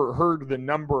 I never heard the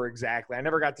number exactly. I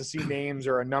never got to see names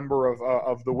or a number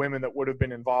of the women that would have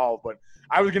been involved. But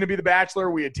I was going to be the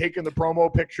Bachelor. We had taken the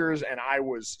promo pictures, and I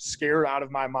was scared out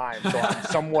of my mind. So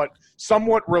I'm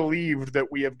somewhat relieved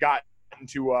that we have gotten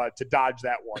to dodge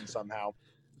that one somehow.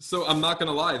 So I'm not going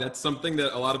to lie. That's something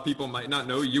that a lot of people might not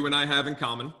know you and I have in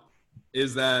common,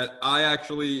 is that I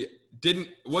actually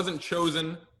wasn't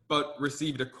chosen, but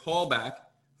received a callback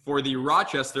for the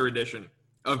Rochester edition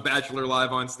of Bachelor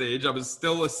Live on Stage. I was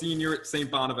still a senior at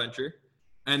St. Bonaventure.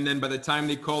 And then by the time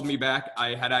they called me back,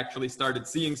 I had actually started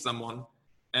seeing someone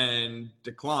and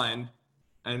declined.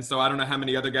 And so I don't know how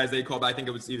many other guys they called. I think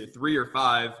it was either 3 or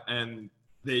 5. And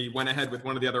they went ahead with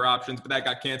one of the other options, but that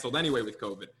got canceled anyway with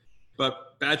COVID.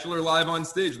 But Bachelor Live on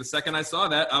Stage, the second I saw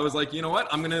that, I was like, you know what?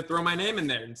 I'm going to throw my name in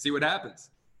there and see what happens.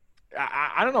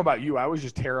 I don't know about you. I was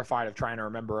just terrified of trying to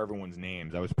remember everyone's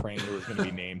names. I was praying there was going to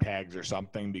be name tags or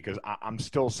something because I'm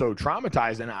still so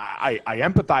traumatized. And I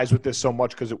empathize with this so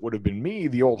much because it would have been me.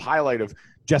 The old highlight of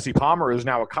Jesse Palmer is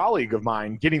now a colleague of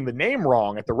mine getting the name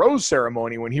wrong at the rose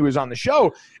ceremony when he was on the show.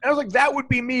 And I was like, that would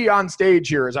be me on stage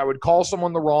here, as I would call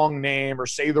someone the wrong name or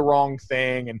say the wrong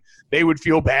thing and they would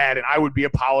feel bad and I would be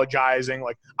apologizing.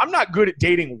 Like, I'm not good at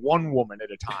dating one woman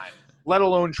at a time, let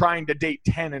alone trying to date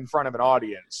 10 in front of an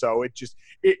audience. So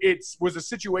it was a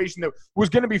situation that was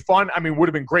going to be fun. I mean, would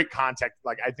have been great contact.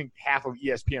 Like, I think half of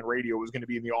ESPN radio was going to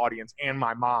be in the audience and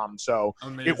my mom. So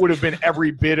Amazing. It would have been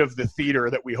every bit of the theater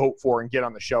that we hope for and get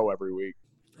on the show every week.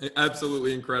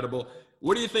 Absolutely incredible.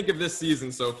 What do you think of this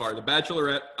season so far? The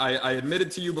Bachelorette, I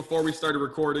admitted to you before we started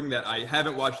recording that I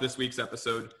haven't watched this week's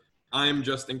episode. I am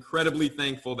just incredibly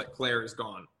thankful that Claire is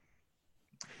gone.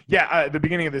 Yeah, the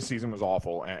beginning of this season was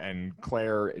awful, and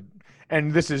Claire,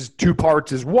 and this is 2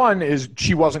 parts. One is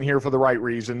she wasn't here for the right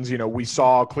reasons. You know, we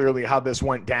saw clearly how this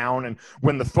went down, and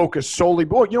when the focus solely,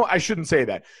 well, you know, I shouldn't say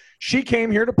that. She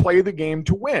came here to play the game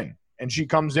to win, and she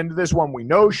comes into this one. We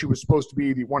know she was supposed to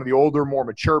be one of the older, more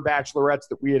mature bachelorettes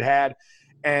that we had.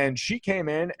 And she came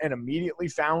in and immediately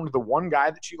found the one guy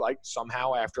that she liked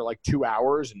somehow after like 2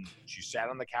 hours. And she sat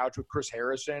on the couch with Chris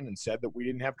Harrison and said that we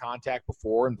didn't have contact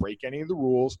before and break any of the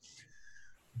rules.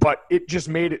 But it just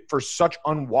made it for such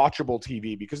unwatchable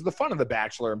TV because the fun of The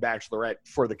Bachelor and Bachelorette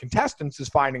for the contestants is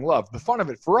finding love. The fun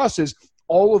of it for us is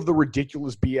all of the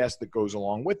ridiculous BS that goes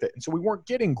along with it. And so we weren't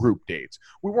getting group dates.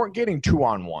 We weren't getting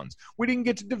 2-on-1s. We didn't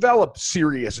get to develop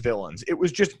serious villains. It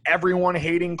was just everyone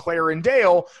hating Claire and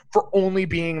Dale for only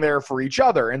being there for each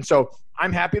other. And so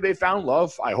I'm happy they found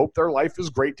love. I hope their life is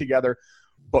great together.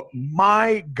 But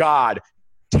my God,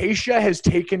 Tayshia has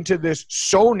taken to this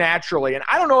so naturally, and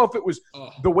I don't know if it was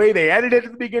the way they edited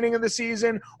at the beginning of the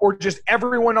season or just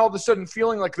everyone all of a sudden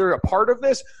feeling like they're a part of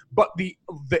this, but the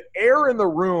air in the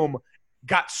room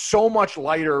got so much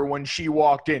lighter when she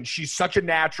walked in. She's such a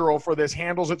natural for this,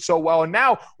 handles it so well, and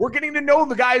now we're getting to know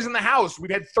the guys in the house.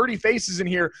 We've had 30 faces in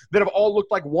here that have all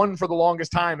looked like one for the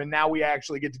longest time, and now we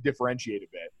actually get to differentiate a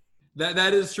bit.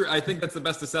 That is true. I think that's the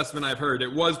best assessment I've heard.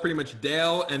 It was pretty much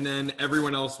Dale, and then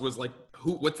everyone else was like,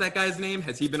 what's that guy's name?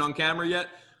 Has he been on camera yet?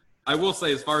 I will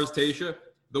say, as far as Tayshia,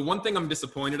 the one thing I'm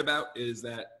disappointed about is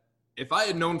that if I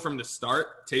had known from the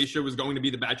start Tayshia was going to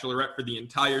be the Bachelorette for the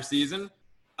entire season,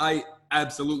 I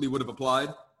absolutely would have applied.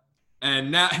 And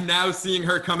now seeing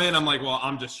her come in, I'm like, well,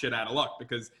 I'm just shit out of luck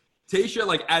because Tayshia,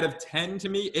 like, out of 10 to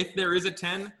me, if there is a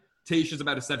 10, Tayshia's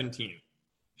about a 17.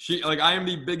 I am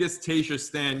the biggest Tayshia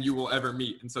stan you will ever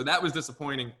meet. And so that was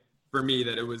disappointing for me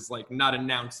that it was, like, not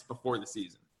announced before the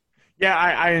season. Yeah,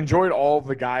 I enjoyed all of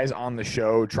the guys on the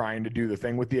show trying to do the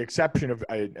thing, with the exception of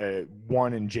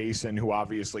one and Jason, who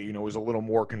obviously, you know, was a little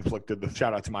more conflicted. The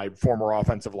shout out to my former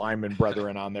offensive lineman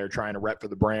brethren on there trying to rep for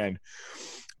the brand.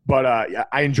 But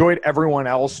I enjoyed everyone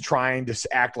else trying to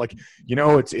act like, you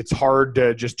know, it's hard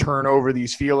to just turn over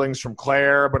these feelings from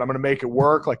Claire, but I'm going to make it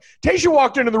work. Like, Tayshia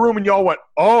walked into the room and y'all went,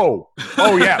 oh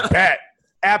yeah, bet.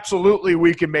 Absolutely,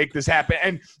 we can make this happen.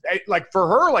 And like for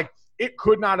her, like, it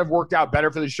could not have worked out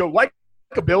better for the show.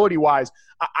 Likability-wise,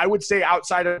 I would say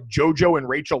outside of JoJo and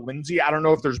Rachel Lindsay, I don't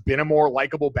know if there's been a more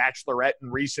likable Bachelorette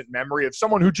in recent memory of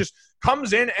someone who just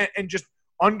comes in and just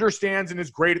understands and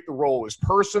is great at the role, is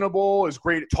personable, is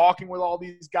great at talking with all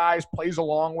these guys, plays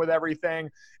along with everything.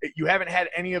 You haven't had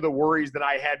any of the worries that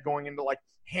I had going into, like,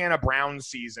 Hannah Brown's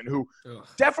season, who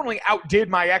definitely outdid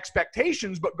my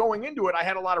expectations, but going into it, I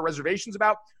had a lot of reservations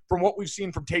about. From what we've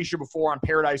seen from Tayshia before on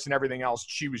Paradise and everything else,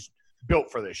 she was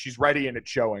built for this. She's ready and it's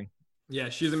showing. Yeah,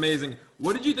 she's amazing.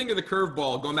 What did you think of the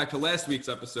curveball, going back to last week's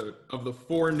episode, of the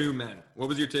 4 new men? What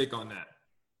was your take on that?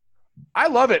 I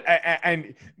love it.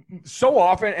 And so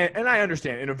often, and I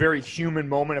understand, in a very human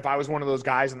moment, if I was one of those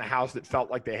guys in the house that felt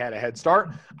like they had a head start,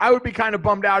 I would be kind of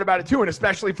bummed out about it too. And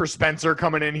especially for Spencer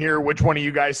coming in here, which one of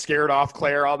you guys scared off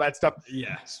Claire, all that stuff.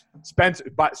 Yes.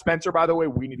 Spencer, by the way,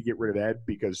 we need to get rid of Ed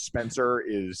because Spencer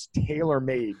is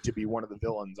tailor-made to be one of the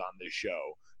villains on this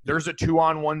show. There's a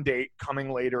 2-on-1 date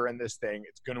coming later in this thing.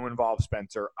 It's going to involve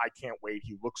Spencer. I can't wait.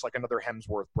 He looks like another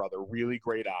Hemsworth brother. Really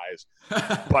great eyes.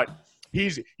 But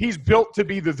he's built to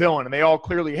be the villain, and they all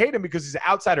clearly hate him because he's an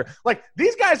outsider. Like,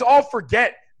 these guys all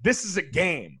forget this is a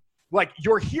game. Like,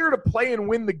 you're here to play and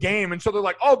win the game. And so they're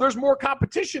like, oh, there's more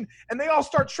competition. And they all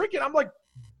start shrinking. I'm like,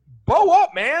 bow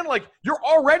up, man. Like, you're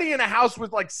already in a house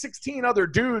with like 16 other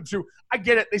dudes who, I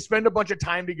get it, they spend a bunch of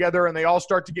time together and they all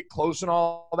start to get close and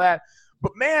all that.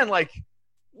 But man, like,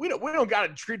 we don't got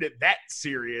to treat it that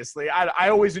seriously. I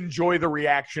always enjoy the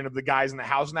reaction of the guys in the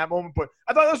house in that moment, but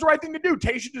I thought that was the right thing to do.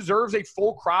 Tayshia deserves a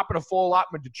full crop and a full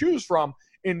allotment to choose from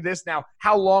in this. Now,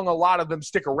 how long a lot of them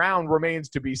stick around remains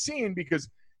to be seen, because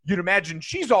you'd imagine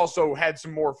she's also had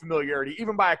some more familiarity,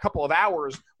 even by a couple of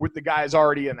hours, with the guys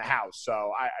already in the house.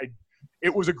 So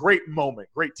it was a great moment,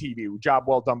 great TV. Job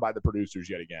well done by the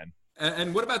producers yet again.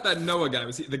 And what about that Noah guy?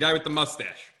 Was he the guy with the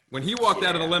mustache? When he walked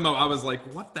out of the limo, I was like,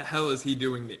 what the hell is he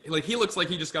doing? Like, he looks like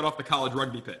he just got off the college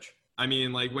rugby pitch. I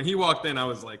mean, like, when he walked in, I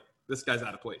was like, this guy's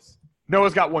out of place.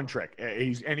 Noah's got one trick.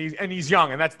 He's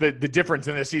young, and that's the difference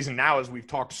in this season now, as we've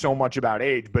talked so much about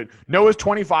age. But Noah's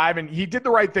 25, and he did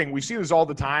the right thing. We see this all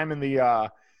the time in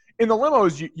the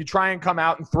limos. You try and come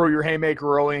out and throw your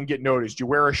haymaker early and get noticed. You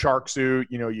wear a shark suit.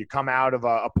 You come out of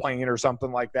a plane or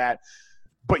something like that.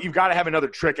 But you've got to have another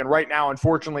trick. And right now,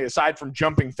 unfortunately, aside from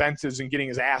jumping fences and getting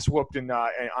his ass whooped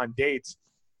on dates,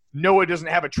 Noah doesn't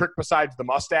have a trick besides the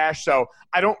mustache. So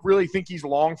I don't really think he's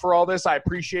long for all this. I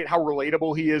appreciate how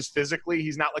relatable he is physically.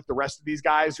 He's not like the rest of these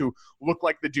guys who look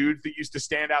like the dudes that used to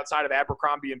stand outside of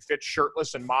Abercrombie and Fitch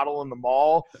shirtless and model in the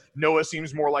mall. Noah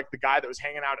seems more like the guy that was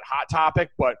hanging out at Hot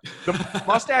Topic. But the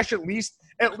mustache, at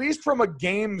least from a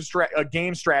game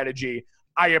strategy,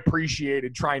 I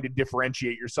appreciated trying to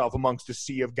differentiate yourself amongst a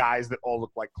sea of guys that all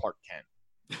look like Clark Kent.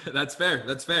 That's fair.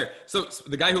 So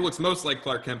the guy who looks most like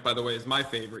Clark Kent, by the way, is my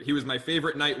favorite. He was my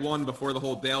favorite night one before the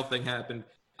whole Dale thing happened.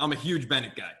 I'm a huge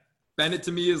Bennett guy. Bennett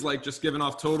to me is like just giving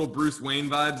off total Bruce Wayne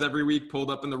vibes every week, pulled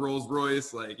up in the Rolls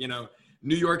Royce, like,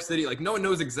 New York City. Like, no one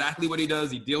knows exactly what he does.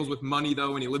 He deals with money,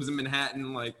 though, and he lives in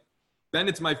Manhattan. Like,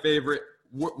 Bennett's my favorite.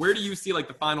 Where do you see, like,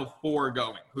 the Final Four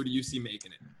going? Who do you see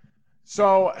making it?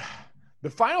 So the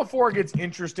Final Four gets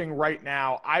interesting right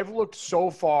now. I've looked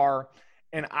so far,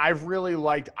 and I've really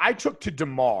liked – I took to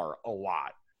DeMar a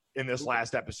lot in this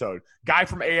last episode. Guy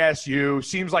from ASU,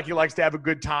 seems like he likes to have a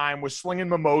good time, was slinging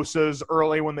mimosas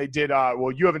early when they did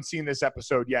well, you haven't seen this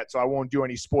episode yet, so I won't do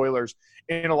any spoilers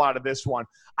in a lot of this one.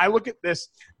 I look at this.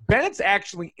 Bennett's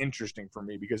actually interesting for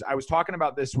me because I was talking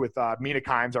about this with Mina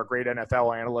Kimes, our great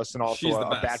NFL analyst and also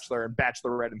a Bachelor and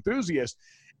Bachelorette enthusiast,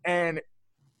 and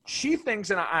she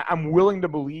thinks, and I'm willing to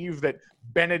believe, that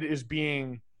Bennett is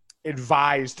being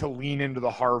advised to lean into the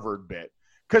Harvard bit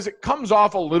because it comes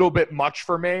off a little bit much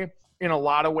for me in a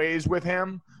lot of ways with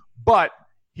him, but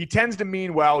he tends to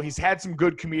mean well. He's had some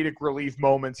good comedic relief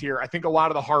moments here. I think a lot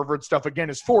of the Harvard stuff, again,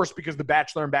 is forced because the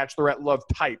Bachelor and Bachelorette love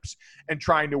types and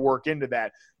trying to work into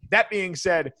that. That being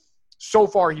said, so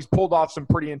far he's pulled off some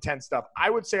pretty intense stuff.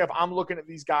 I would say if I'm looking at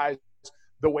these guys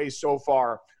the way so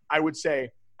far, I would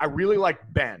say I really like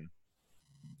Ben.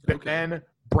 Okay. Ben,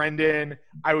 Brendan.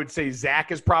 I would say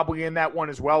Zach is probably in that one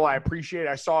as well. I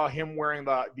saw him wearing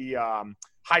the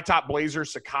high-top blazer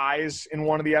Sakai's in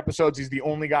one of the episodes. He's the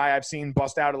only guy I've seen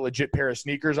bust out a legit pair of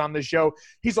sneakers on this show.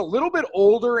 He's a little bit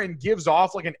older and gives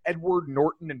off like an Edward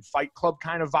Norton in Fight Club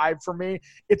kind of vibe for me.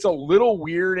 It's a little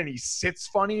weird and he sits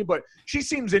funny, but she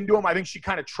seems into him. I think she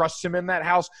kind of trusts him in that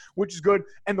house, which is good.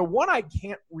 And the one I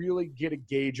can't really get a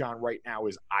gauge on right now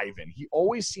is Ivan. He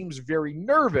always seems very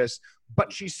nervous,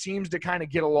 but she seems to kind of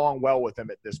get along well with him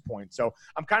at this point. So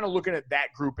I'm kind of looking at that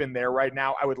group in there right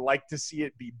now. I would like to see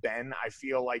it be Ben. I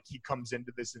feel like he comes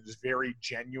into this and is very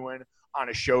genuine on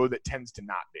a show that tends to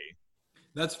not be.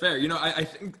 That's fair.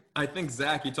 I think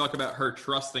Zach, you talk about her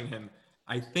trusting him.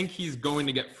 I think he's going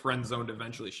to get friend zoned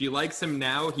eventually. She likes him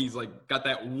now. He's like got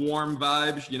that warm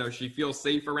vibe. She feels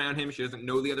safe around him. She doesn't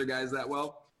know the other guys that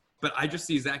well. But I just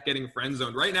see Zach getting friend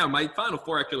zoned. Right now, my Final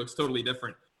Four actually looks totally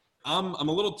different. I'm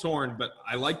a little torn, but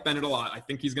I like Bennett a lot. I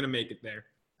think he's going to make it there.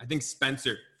 I think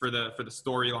Spencer for the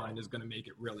storyline is going to make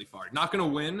it really far. Not going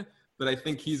to win, but I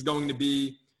think he's going to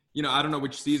be, I don't know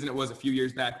which season it was a few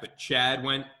years back, but Chad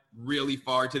went really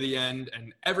far to the end,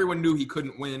 and everyone knew he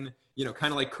couldn't win,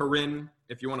 kind of like Corinne,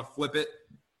 if you want to flip it.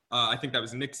 I think that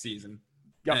was Nick's season.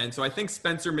 Yep. And so I think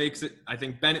Spencer makes it. I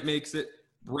think Bennett makes it.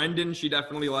 Brendan, she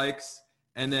definitely likes.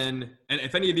 And then, and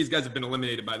if any of these guys have been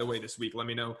eliminated, by the way, this week, let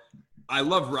me know. I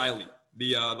love Riley,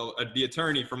 the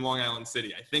attorney from Long Island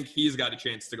City. I think he's got a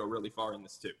chance to go really far in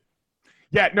this too.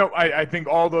 Yeah, no, I think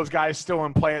all those guys still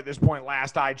in play at this point.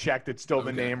 Last I checked, it's still the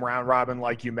Okay. name round robin,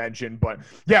 like you mentioned. But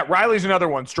yeah, Riley's another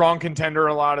one. Strong contender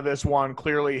in a lot of this one.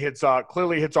 Clearly hits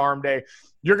arm day.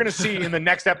 You're going to see in the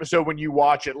next episode when you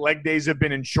watch it, leg days have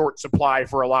been in short supply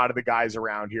for a lot of the guys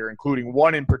around here, including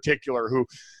one in particular who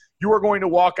you are going to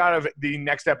walk out of the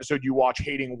next episode you watch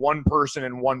hating one person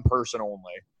and one person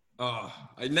only. Oh,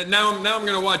 now I'm going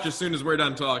to watch as soon as we're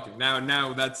done talking.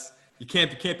 Now that's you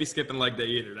can't be skipping leg day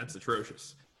either. That's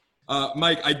atrocious.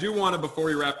 Mike, I do want to, before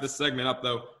we wrap this segment up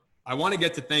though, I want to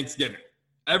get to Thanksgiving.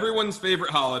 Everyone's favorite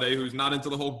holiday who's not into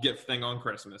the whole gift thing on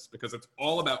Christmas, because it's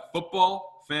all about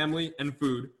football, family, and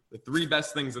food, the three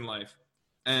best things in life.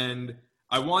 And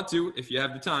I want to, if you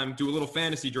have the time, do a little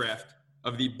fantasy draft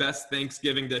of the best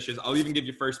Thanksgiving dishes. I'll even give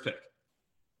you first pick.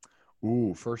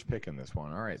 Ooh, first pick in this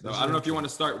one. All right. So I don't know if you want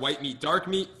to start white meat, dark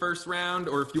meat first round,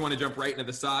 or if you want to jump right into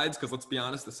the sides, because let's be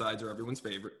honest, the sides are everyone's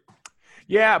favorite.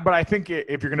 Yeah, but I think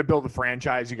if you're going to build a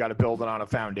franchise, you got to build it on a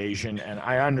foundation. And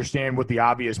I understand what the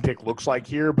obvious pick looks like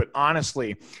here, but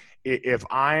honestly, if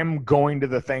I'm going to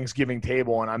the Thanksgiving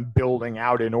table and I'm building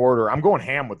out in order, I'm going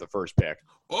ham with the first pick.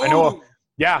 Oh, I know.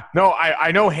 Yeah, no,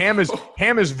 I know ham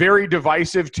is very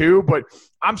divisive too, but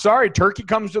I'm sorry, turkey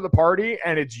comes to the party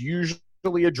and it's usually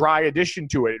a dry addition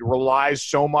to it. It relies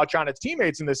so much on its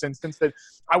teammates in this instance that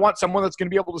I want someone that's going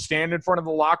to be able to stand in front of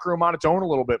the locker room on its own a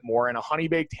little bit more. And a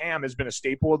honey-baked ham has been a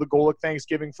staple of the Golic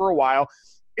Thanksgiving for a while.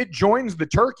 It joins the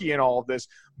turkey in all of this,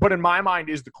 but in my mind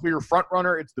is the clear front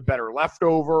runner. It's the better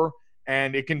leftover,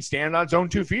 and it can stand on its own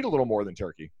 2 feet a little more than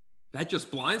turkey. That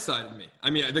just blindsided me. I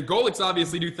mean, the Golics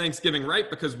obviously do Thanksgiving right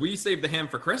because we save the ham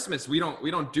for Christmas. We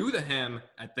don't do the ham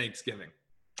at Thanksgiving.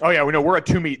 Oh yeah, we know we're a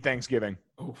 2-meat Thanksgiving.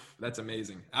 Oh, that's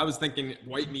amazing. I was thinking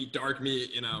white meat, dark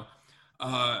meat.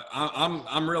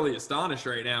 I'm really astonished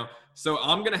right now. So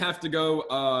I'm gonna have to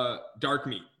go dark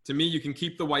meat. To me, you can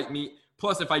keep the white meat.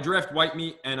 Plus, if I draft white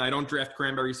meat and I don't draft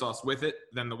cranberry sauce with it,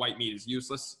 then the white meat is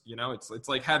useless. You know, it's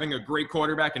like having a great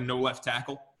quarterback and no left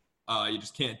tackle. You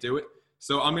just can't do it.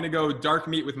 So I'm going to go dark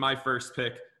meat with my first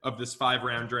pick of this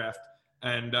 5-round draft,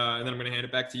 and then I'm going to hand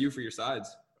it back to you for your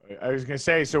sides. I was going to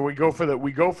say, so we go for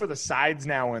the sides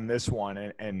now in this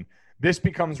one, and this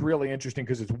becomes really interesting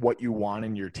because it's what you want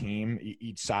in your team.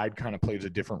 Each side kind of plays a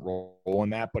different role in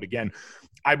that. But again,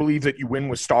 I believe that you win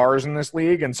with stars in this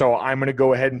league, and so I'm going to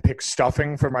go ahead and pick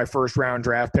stuffing for my first-round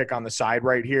draft pick on the side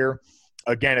right here.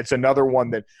 Again, it's another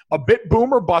one that a bit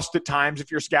boom or bust at times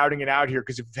if you're scouting it out here,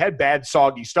 because if you've had bad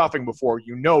soggy stuffing before,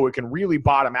 you know it can really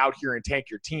bottom out here and tank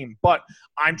your team. But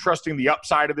I'm trusting the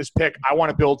upside of this pick. I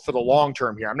want to build for the long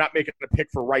term here. I'm not making a pick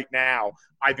for right now.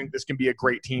 I think this can be a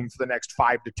great team for the next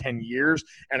 5 to 10 years,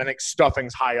 and I think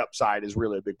stuffing's high upside is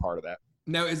really a big part of that.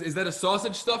 Now, is that a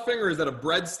sausage stuffing or is that a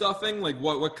bread stuffing? Like,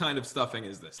 what kind of stuffing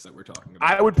is this that we're talking about?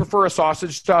 I would prefer a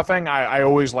sausage stuffing. I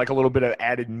always like a little bit of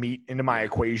added meat into my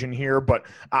equation here. But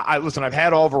listen, I've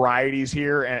had all varieties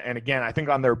here. And again, I think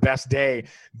on their best day,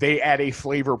 they add a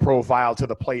flavor profile to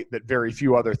the plate that very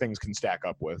few other things can stack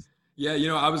up with. Yeah,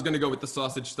 I was going to go with the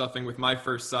sausage stuffing with my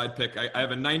first side pick. I have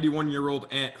a 91-year-old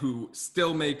aunt who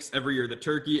still makes every year the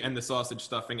turkey and the sausage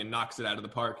stuffing and knocks it out of the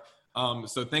park.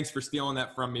 So thanks for stealing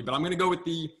that from me. But I'm going to go with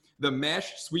the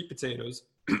mashed sweet potatoes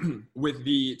with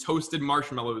the toasted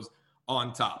marshmallows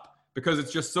on top because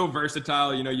it's just so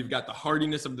versatile. You've got the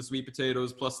heartiness of the sweet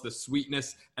potatoes plus the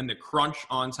sweetness and the crunch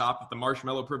on top that the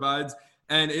marshmallow provides.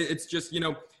 And it's just,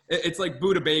 it's like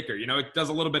Buddha Baker. It does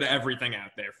a little bit of everything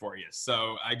out there for you.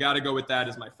 So I got to go with that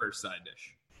as my first side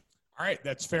dish. All right,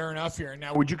 that's fair enough here.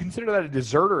 Now, would you consider that a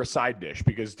dessert or a side dish?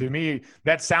 Because to me,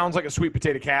 that sounds like a sweet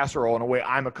potato casserole in a way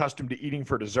I'm accustomed to eating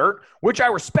for dessert, which I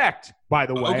respect, by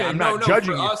the way. Okay, I'm not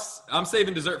judging for you. us, I'm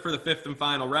saving dessert for the 5th and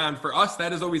final round. For us,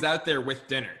 that is always out there with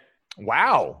dinner.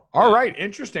 Wow. All right,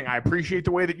 interesting. I appreciate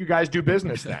the way that you guys do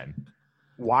business then.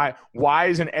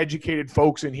 Wise and educated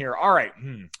folks in here. All right.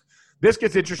 This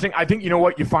gets interesting. I think, you know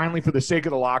what? You finally, for the sake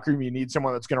of the locker room, you need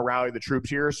someone that's going to rally the troops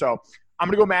here. So I'm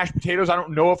going to go mashed potatoes. I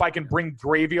don't know if I can bring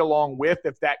gravy along with,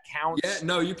 if that counts. Yeah,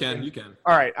 no, you can.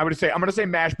 All right, I'm going to say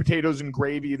mashed potatoes and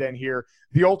gravy then here.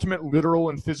 The ultimate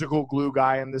literal and physical glue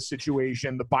guy in this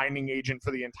situation, the binding agent for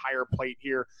the entire plate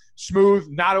here. Smooth,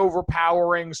 not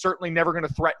overpowering, certainly never going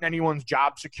to threaten anyone's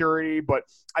job security, but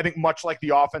I think much like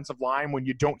the offensive line, when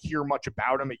you don't hear much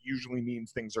about them, it usually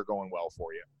means things are going well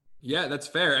for you. Yeah, that's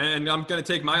fair. And I'm going to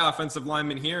take my offensive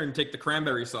lineman here and take the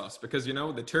cranberry sauce because,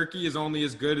 the turkey is only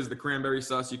as good as the cranberry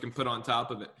sauce you can put on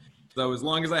top of it. So as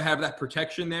long as I have that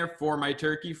protection there for my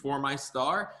turkey, for my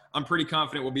star, I'm pretty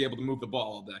confident we'll be able to move the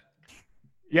ball all day.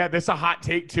 Yeah, this is a hot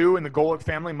take, too. In the Golick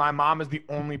family, my mom is the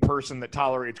only person that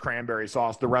tolerates cranberry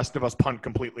sauce. The rest of us punt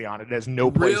completely on it. It has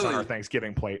no place on our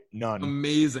Thanksgiving plate. None.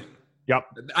 Amazing. Yep.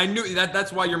 I knew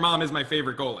that's why your mom is my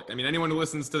favorite Golick. I mean, anyone who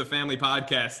listens to the family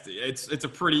podcast, it's a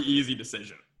pretty easy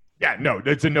decision. Yeah, no,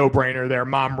 it's a no-brainer there.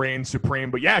 Mom reigns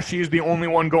supreme. But, yeah, she's the only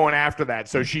one going after that.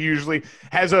 So she usually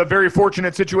has a very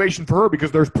fortunate situation for her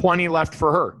because there's plenty left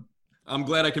for her. I'm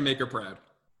glad I can make her proud.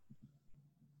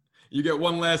 You get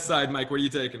one last side, Mike. What are you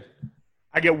taking?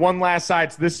 I get one last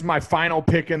side. So this is my final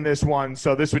pick in this one.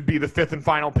 So this would be the fifth and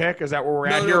final pick. Is that where we're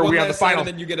at here? One we have last the final. side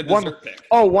and then you get a dessert pick.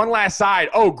 Oh, one last side.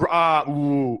 Oh,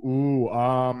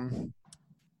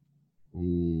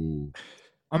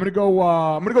 I'm gonna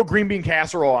go green bean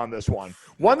casserole on this one.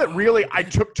 One that really I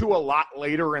took to a lot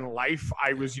later in life.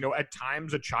 I was, at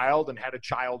times a child and had a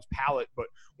child's palate, but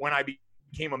when I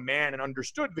became a man and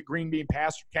understood the green bean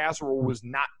casserole was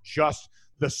not just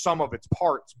the sum of its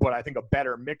parts, but I think a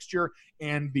better mixture,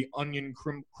 and the onion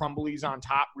crumblies on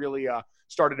top really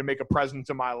started to make a presence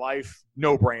in my life.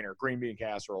 No brainer, green bean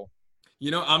casserole.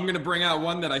 I'm going to bring out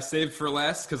one that I saved for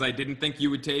last because I didn't think you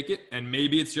would take it. And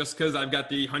maybe it's just because I've got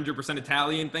the 100%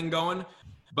 Italian thing going.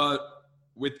 But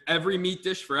with every meat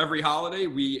dish for every holiday,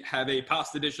 we have a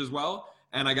pasta dish as well.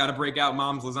 And I got to break out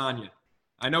Mom's lasagna.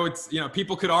 I know it's,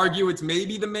 people could argue it's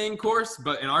maybe the main course,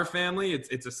 but in our family,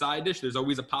 it's a side dish. There's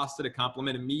always a pasta to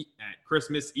complement a meat at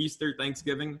Christmas, Easter,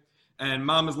 Thanksgiving. And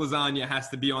Mama's lasagna has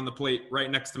to be on the plate right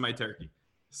next to my turkey.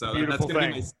 So that's going to be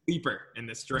my sleeper in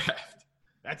this draft.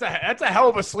 That's a hell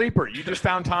of a sleeper. You just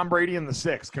found Tom Brady in the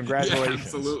sixth. Congratulations. Yeah,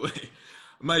 absolutely.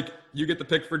 Mike, you get the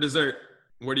pick for dessert.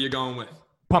 What are you going with?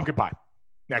 Pumpkin pie.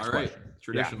 Next All right. question.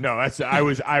 Traditional. Yeah, no,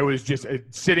 I was just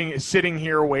sitting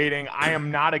here waiting. I am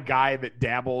not a guy that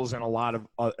dabbles in a lot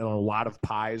of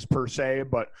pies per se,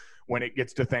 but when it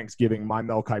gets to Thanksgiving, my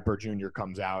Mel Kiper Jr.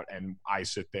 comes out and I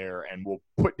sit there and we'll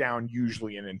put down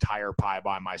usually an entire pie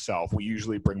by myself. We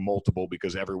usually bring multiple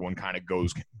because everyone kind of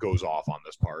goes off on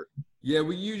this part. Yeah,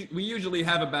 we usually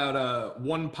have about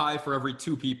one pie for every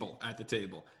two people at the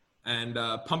table. And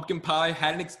pumpkin pie,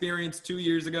 had an experience 2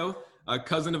 years ago. A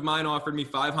cousin of mine offered me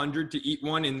 $500 to eat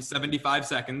one in 75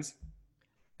 seconds.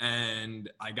 And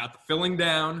I got the filling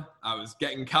down. I was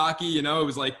getting cocky, it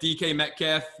was like DK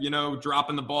Metcalf,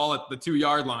 dropping the ball at the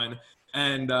 2-yard line.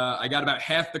 And I got about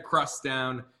half the crust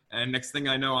down. And next thing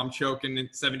I know, I'm choking and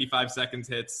 75 seconds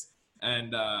hits.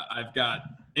 And I've got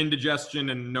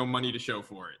indigestion and no money to show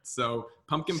for it. So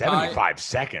pumpkin 75 pie.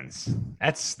 seconds.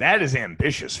 That is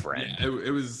ambitious, friend. Yeah,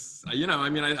 it was,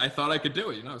 I thought I could do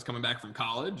it. I was coming back from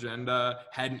college and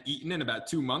hadn't eaten in about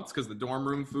 2 months because the dorm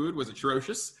room food was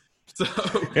atrocious. So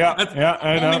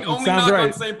I know. Only sounds knock right.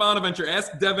 on St. Bonaventure.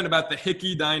 Ask Devin about the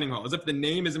Hickey Dining Hall. As if the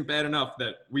name isn't bad enough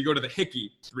that we go to the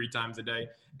Hickey 3 times a day.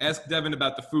 Ask Devin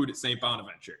about the food at St.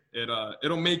 Bonaventure.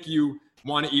 It'll make you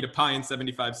want to eat a pie in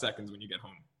 75 seconds when you get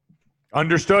home.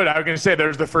 Understood. I was going to say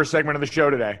there's the first segment of the show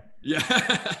today. Yeah.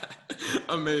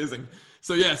 Amazing.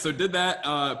 So did that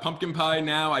pumpkin pie.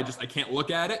 Now I can't look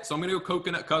at it. So I'm going to go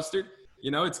coconut custard.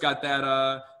 It's got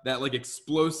that like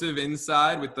explosive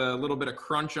inside with a little bit of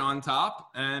crunch on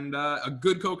top, and a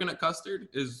good coconut custard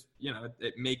is,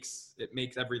 it makes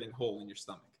everything whole in your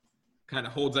stomach. Kind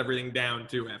of holds everything down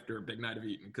too after a big night of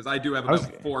eating, because I do have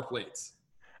about 4 plates.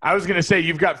 I was going to say,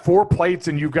 you've got 4 plates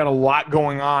and you've got a lot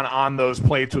going on those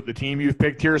plates with the team you've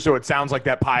picked here. So it sounds like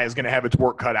that pie is going to have its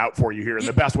work cut out for you here in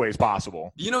the best ways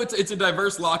possible. It's a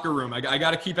diverse locker room. I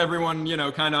got to keep everyone,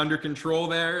 kind of under control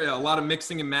there. A lot of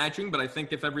mixing and matching, but I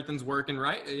think if everything's working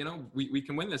right, we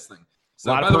can win this thing. So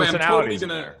by the way, I'm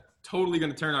totally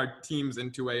going to turn our teams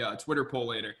into a Twitter poll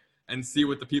later and see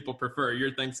what the people prefer,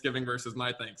 your Thanksgiving versus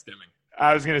my Thanksgiving.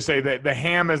 I was going to say that the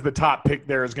ham as the top pick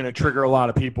there is going to trigger a lot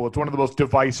of people. It's one of the most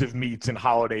divisive meats in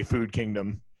holiday food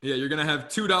kingdom. Yeah, you're going to have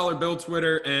 $2 bill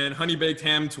Twitter and honey baked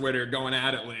ham Twitter going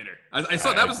at it later. I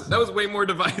saw that was way more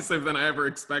divisive than I ever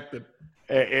expected.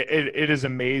 It is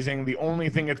amazing. The only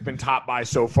thing it's been topped by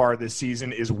so far this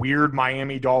season is weird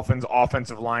Miami Dolphins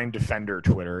offensive line defender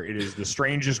Twitter. It is the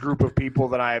strangest group of people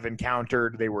that I have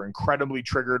encountered. They were incredibly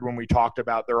triggered when we talked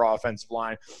about their offensive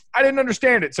line. I didn't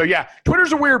understand it. So, yeah,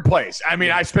 Twitter's a weird place. I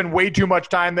mean, I spend way too much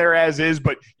time there as is,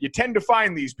 but you tend to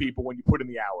find these people when you put in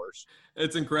the hours.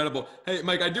 It's incredible. Hey,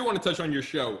 Mike, I do want to touch on your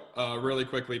show really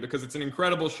quickly because it's an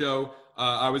incredible show.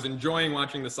 I was enjoying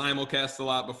watching the simulcast a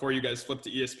lot before you guys flipped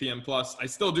to ESPN+. I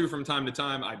still do from time to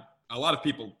time. A lot of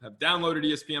people have downloaded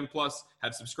ESPN+,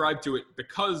 have subscribed to it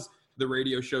because the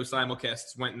radio show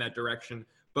simulcasts went in that direction.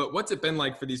 But what's it been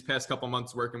like for these past couple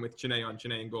months working with Chiney on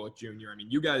Chiney and Golick Jr.? I mean,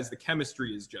 you guys, the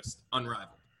chemistry is just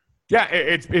unrivaled. Yeah,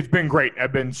 it's been great.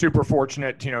 I've been super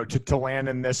fortunate, to land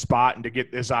in this spot and to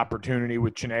get this opportunity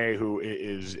with Chiney, who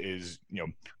is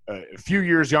a few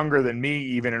years younger than me,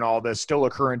 even in all this, still a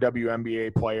current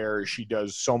WNBA player. She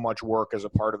does so much work as a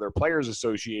part of their Players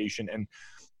Association, and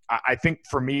I think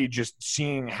for me, just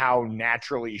seeing how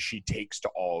naturally she takes to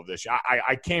all of this.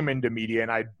 I came into media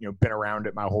and I'd been around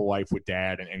it my whole life with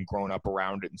Dad and grown up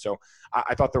around it, and so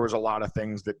I thought there was a lot of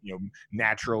things that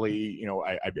naturally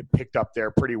I picked up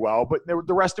there pretty well. But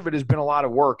the rest of it has been a lot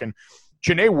of work, and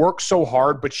Chiney works so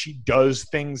hard, but she does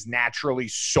things naturally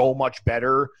so much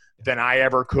better than I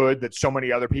ever could, that so many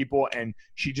other people, and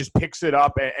she just picks it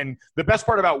up. And the best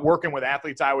part about working with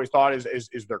athletes, I always thought, is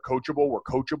they're coachable. We're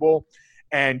coachable.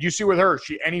 And you see with her,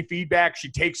 any feedback,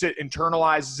 she takes it,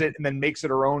 internalizes it, and then makes it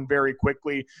her own very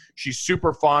quickly. She's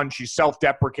super fun. She's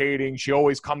self-deprecating. She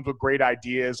always comes with great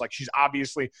ideas. Like, she's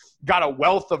obviously got a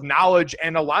wealth of knowledge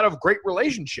and a lot of great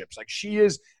relationships. Like, she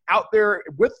is out there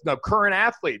with the current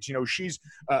athletes. She's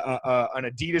an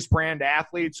Adidas brand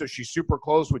athlete, so she's super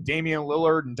close with Damian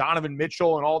Lillard and Donovan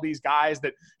Mitchell and all these guys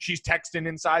that she's texting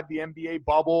inside the NBA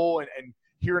bubble and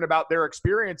hearing about their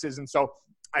experiences. And so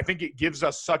I think it gives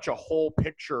us such a whole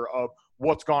picture of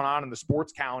what's gone on in the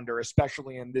sports calendar,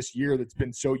 especially in this year that's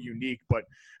been so unique. But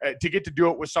to get to do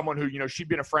it with someone who, she'd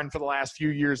been a friend for the last few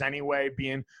years anyway,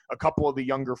 being a couple of the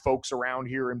younger folks around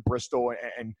here in Bristol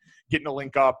and getting to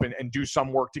link up and do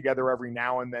some work together every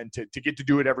now and then, to get to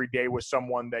do it every day with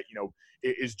someone that,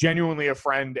 is genuinely a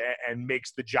friend and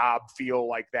makes the job feel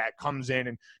like that, comes in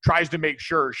and tries to make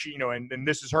sure she, and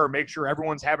this is her, make sure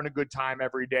everyone's having a good time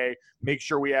every day, make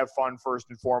sure we have fun first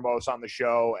and foremost on the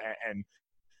show. And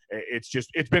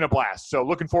it's been a blast. So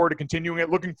looking forward to continuing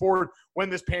it. Looking forward when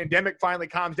this pandemic finally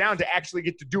calms down to actually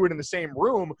get to do it in the same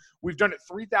room. We've done it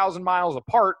 3,000 miles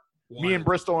apart. Wow. Me in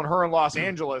Bristol and her in Los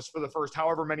Angeles for the first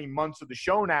however many months of the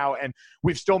show now. And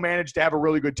we've still managed to have a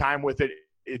really good time with it.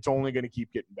 It's only going to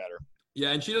keep getting better.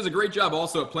 Yeah, and she does a great job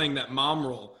also at playing that mom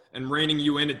role and reining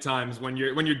you in at times when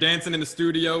you're dancing in the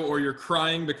studio or you're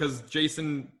crying because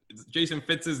Jason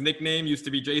Fitz's nickname used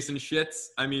to be Jason Shits.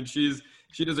 I mean, she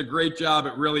does a great job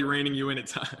at really reining you in at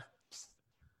times.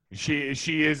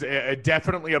 She is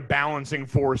definitely a balancing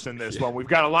force in this one. We've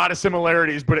got a lot of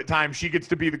similarities, but at times she gets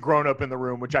to be the grown-up in the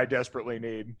room, which I desperately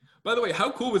need. By the way,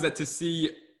 how cool was that to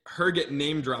see her get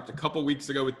name dropped a couple weeks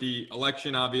ago with the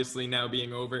election obviously now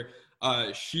being over?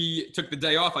 She took the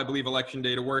day off, I believe, election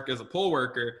day to work as a poll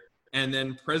worker, and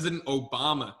then President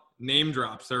Obama name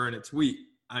drops her in a tweet.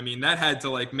 I mean, that had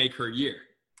to make her year.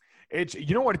 It's,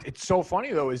 what, it's so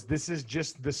funny though, is this is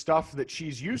just the stuff that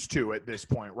she's used to at this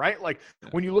point, right? Like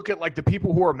when you look at the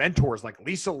people who are mentors, like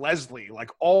Lisa Leslie,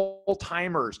 all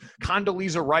timers,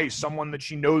 Condoleezza Rice, someone that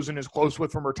she knows and is close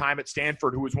with from her time at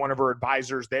Stanford, who was one of her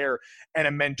advisors there and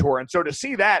a mentor. And so to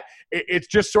see that, it's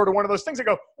just sort of one of those things I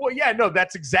go, well, yeah, no,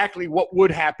 that's exactly what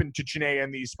would happen to Chiney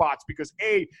in these spots, because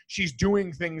she's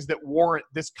doing things that warrant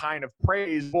this kind of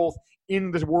praise, both in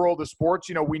the world of sports.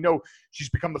 We know she's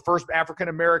become the first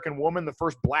African-American woman, the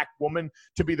first Black woman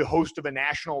to be the host of a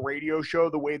national radio show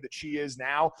the way that she is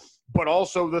now, but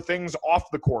also the things off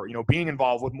the court, being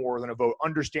involved with More Than a Vote,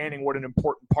 understanding what an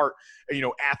important part,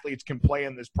 athletes can play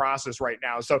in this process right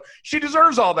now. So she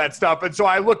deserves all that stuff. And so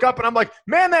I look up and I'm like,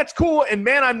 man, that's cool. And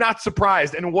man, I'm not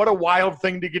surprised. And what a wild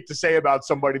thing to get to say about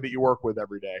somebody that you work with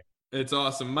every day. It's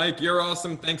awesome. Mike, you're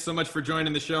awesome. Thanks so much for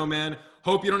joining the show, man.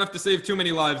 Hope you don't have to save too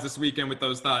many lives this weekend with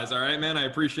those thighs. All right, man? I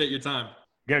appreciate your time. I'm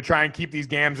going to try and keep these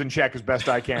gams in check as best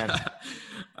I can.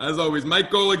 As always, Mike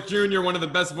Golic Jr., one of the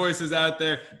best voices out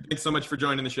there. Thanks so much for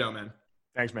joining the show, man.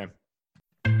 Thanks, man.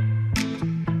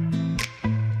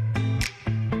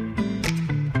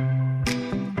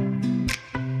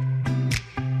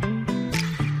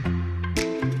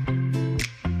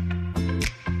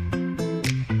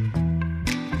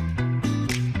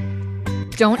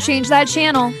 Don't change that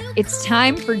channel. It's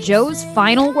time for Joe's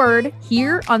final word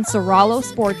here on Soralo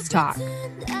Sports Talk.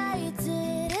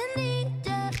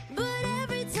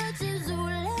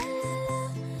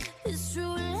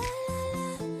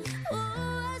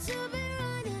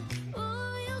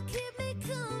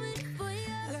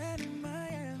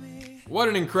 What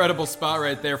an incredible spot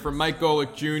right there from Mike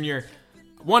Golic Jr.,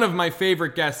 one of my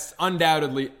favorite guests,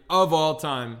 undoubtedly, of all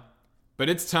time. But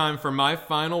it's time for my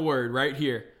final word right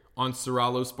here on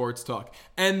Soralo Sports Talk.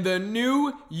 And the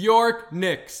New York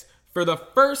Knicks, for the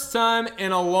first time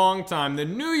in a long time, the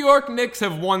New York Knicks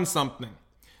have won something.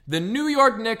 The New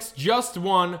York Knicks just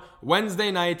won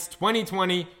Wednesday night's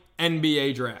 2020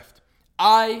 NBA draft.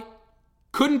 I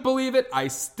couldn't believe it. I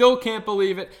still can't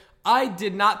believe it. I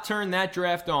did not turn that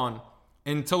draft on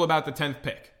until about the 10th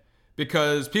pick,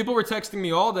 because people were texting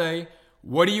me all day,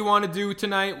 what do you want to do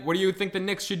tonight? What do you think the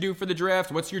Knicks should do for the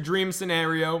draft? What's your dream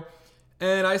scenario?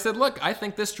 And I said, look, I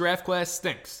think this draft class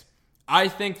stinks. I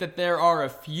think that there are a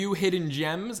few hidden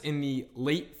gems in the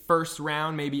late first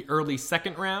round, maybe early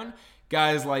second round.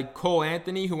 Guys like Cole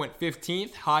Anthony, who went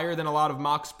 15th, higher than a lot of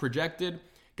mocks projected.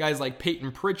 Guys like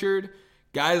Peyton Pritchard.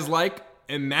 Guys like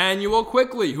Emmanuel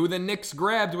Quickley, who the Knicks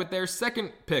grabbed with their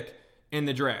second pick in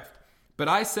the draft. But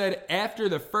I said after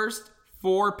the first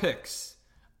 4 picks,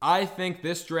 I think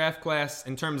this draft class,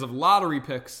 in terms of lottery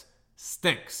picks,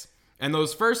 stinks. And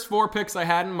those first 4 picks I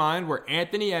had in mind were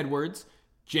Anthony Edwards,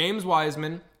 James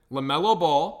Wiseman, LaMelo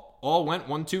Ball, all went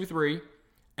 1, 2, 3.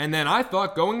 And then I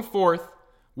thought going 4th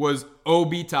was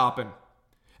Obi Toppin.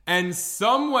 And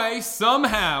some way,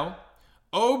 somehow,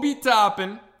 Obi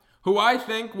Toppin, who I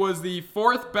think was the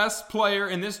 4th best player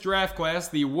in this draft class,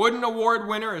 the Wooden Award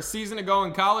winner a season ago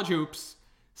in college hoops,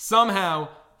 somehow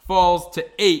falls to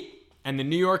 8, and the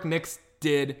New York Knicks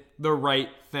did the right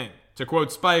thing. To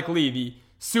quote Spike Lee, the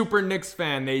super Knicks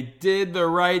fan, they did the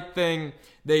right thing.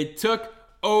 They took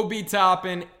Obi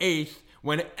Toppin 8th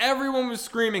when everyone was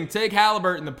screaming, take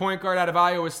Halliburton, the point guard out of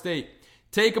Iowa State.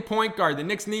 Take a point guard. The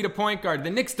Knicks need a point guard. The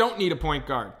Knicks don't need a point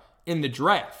guard in the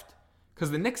draft because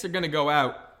the Knicks are going to go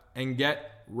out and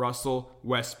get Russell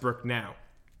Westbrook now.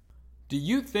 Do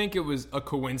you think it was a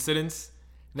coincidence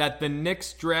that the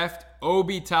Knicks draft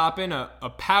Obi Toppin,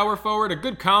 a power forward, a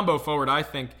good combo forward, I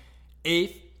think,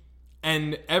 8th,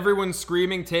 and everyone's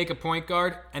screaming, take a point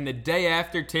guard, and the day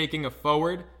after taking a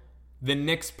forward, the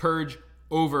Knicks purge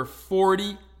over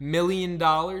 $40 million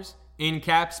in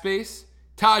cap space?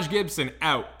 Taj Gibson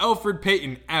out, Elfrid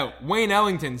Payton out, Wayne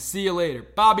Ellington, see you later,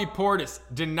 Bobby Portis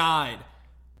denied.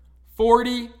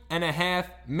 $40.5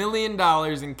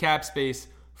 million in cap space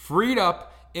freed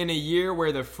up in a year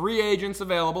where the free agents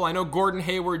available, I know Gordon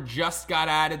Hayward just got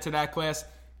added to that class.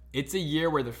 It's a year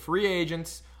where the free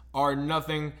agents are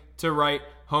nothing to write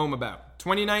home about.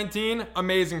 2019,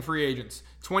 amazing free agents.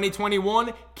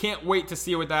 2021, can't wait to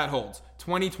see what that holds.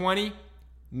 2020,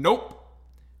 nope.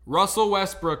 Russell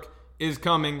Westbrook is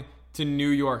coming to New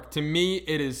York. To me,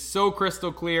 it is so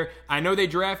crystal clear. I know they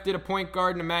drafted a point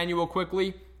guard in Emmanuel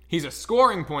Quickley. He's a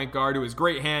scoring point guard who has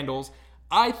great handles.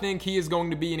 I think he is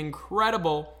going to be an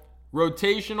incredible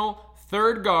rotational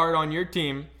third guard on your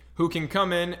team who can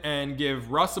come in and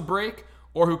give Russ a break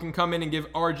or who can come in and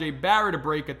give RJ Barrett a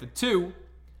break at the 2.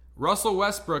 Russell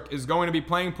Westbrook is going to be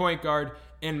playing point guard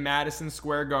in Madison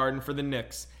Square Garden for the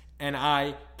Knicks, and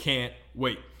I can't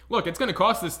wait. Look, it's going to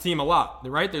cost this team a lot,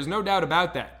 right? There's no doubt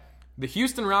about that. The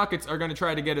Houston Rockets are going to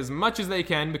try to get as much as they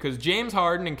can because James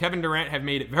Harden and Kevin Durant have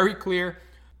made it very clear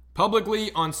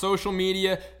publicly on social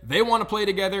media they want to play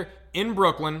together in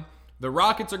Brooklyn. The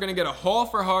Rockets are going to get a haul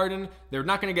for Harden. They're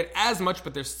not going to get as much,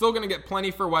 but they're still going to get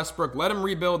plenty for Westbrook. Let them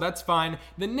rebuild. That's fine.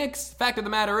 The Knicks, fact of the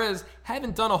matter is,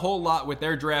 haven't done a whole lot with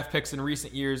their draft picks in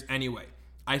recent years anyway.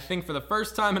 I think for the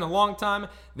first time in a long time,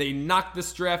 they knocked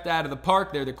this draft out of the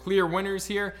park. They're the clear winners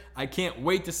here. I can't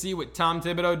wait to see what Tom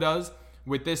Thibodeau does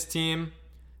with this team.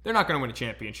 They're not going to win a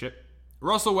championship.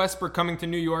 Russell Westbrook coming to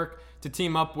New York to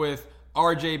team up with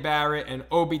RJ Barrett and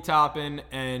Obi Toppin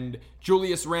and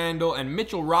Julius Randle and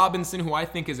Mitchell Robinson, who I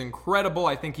think is incredible.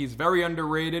 I think he's very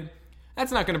underrated.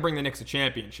 That's not going to bring the Knicks a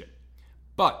championship.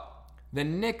 But the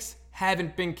Knicks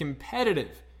haven't been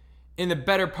competitive in the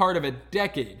better part of a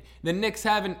decade. The Knicks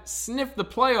haven't sniffed the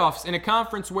playoffs in a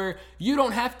conference where you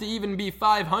don't have to even be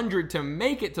 500 to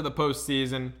make it to the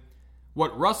postseason.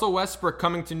 What Russell Westbrook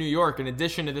coming to New York, in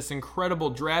addition to this incredible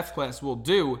draft class, will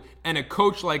do, and a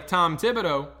coach like Tom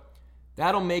Thibodeau,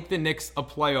 that'll make the Knicks a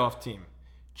playoff team.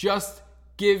 Just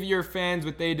give your fans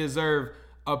what they deserve,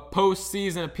 a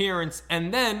postseason appearance,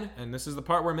 and then, and this is the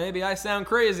part where maybe I sound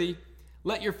crazy,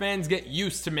 let your fans get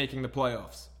used to making the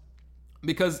playoffs.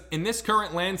 Because in this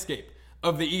current landscape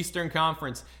of the Eastern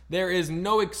Conference, there is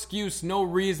no excuse, no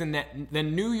reason that the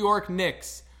New York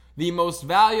Knicks, the most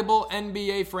valuable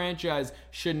NBA franchise,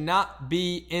 should not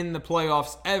be in the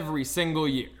playoffs every single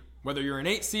year. Whether you're an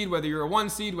 8 seed, whether you're a 1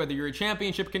 seed, whether you're a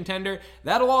championship contender,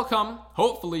 that'll all come.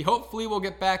 Hopefully we'll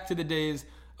get back to the days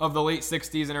of the late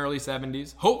 60s and early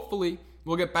 70s. Hopefully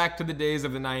we'll get back to the days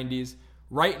of the 90s.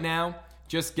 Right now,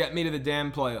 just get me to the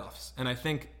damn playoffs. And I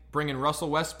think bringing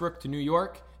Russell Westbrook to New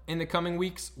York in the coming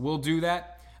weeks will do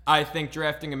that. I think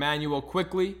drafting Emmanuel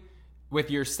Quickley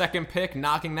with your second pick,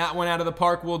 knocking that one out of the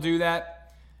park, will do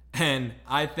that. And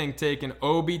I think taking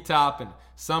Obi Toppin,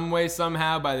 some way,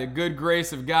 somehow, by the good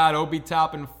grace of God, Obi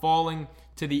Toppin falling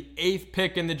to the 8th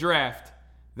pick in the draft,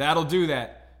 that'll do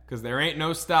that, because there ain't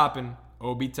no stopping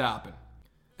Obi Toppin.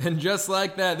 And just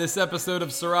like that, this episode of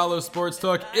Soralo Sports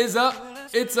Talk is up.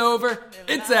 it's over.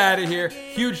 It's out of here.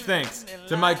 Huge thanks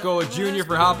to Mike Golic Jr.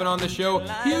 for hopping on the show.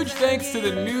 Huge thanks to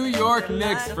the New York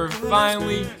Knicks for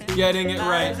finally getting it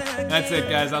right. That's it,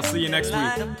 guys. I'll see you next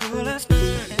week.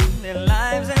 Their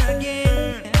lives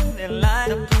again, their light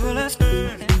to pull us,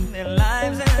 their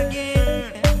lives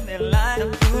again, their light to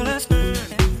pull us,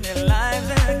 their lives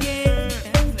again,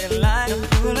 their light to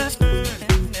pull us,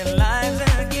 their lives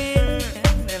again,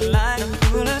 their light to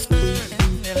pull us,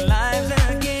 their lives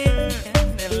again,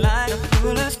 their light to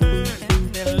pull us,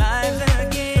 their lives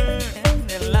again,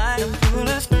 their light to pull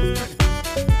us.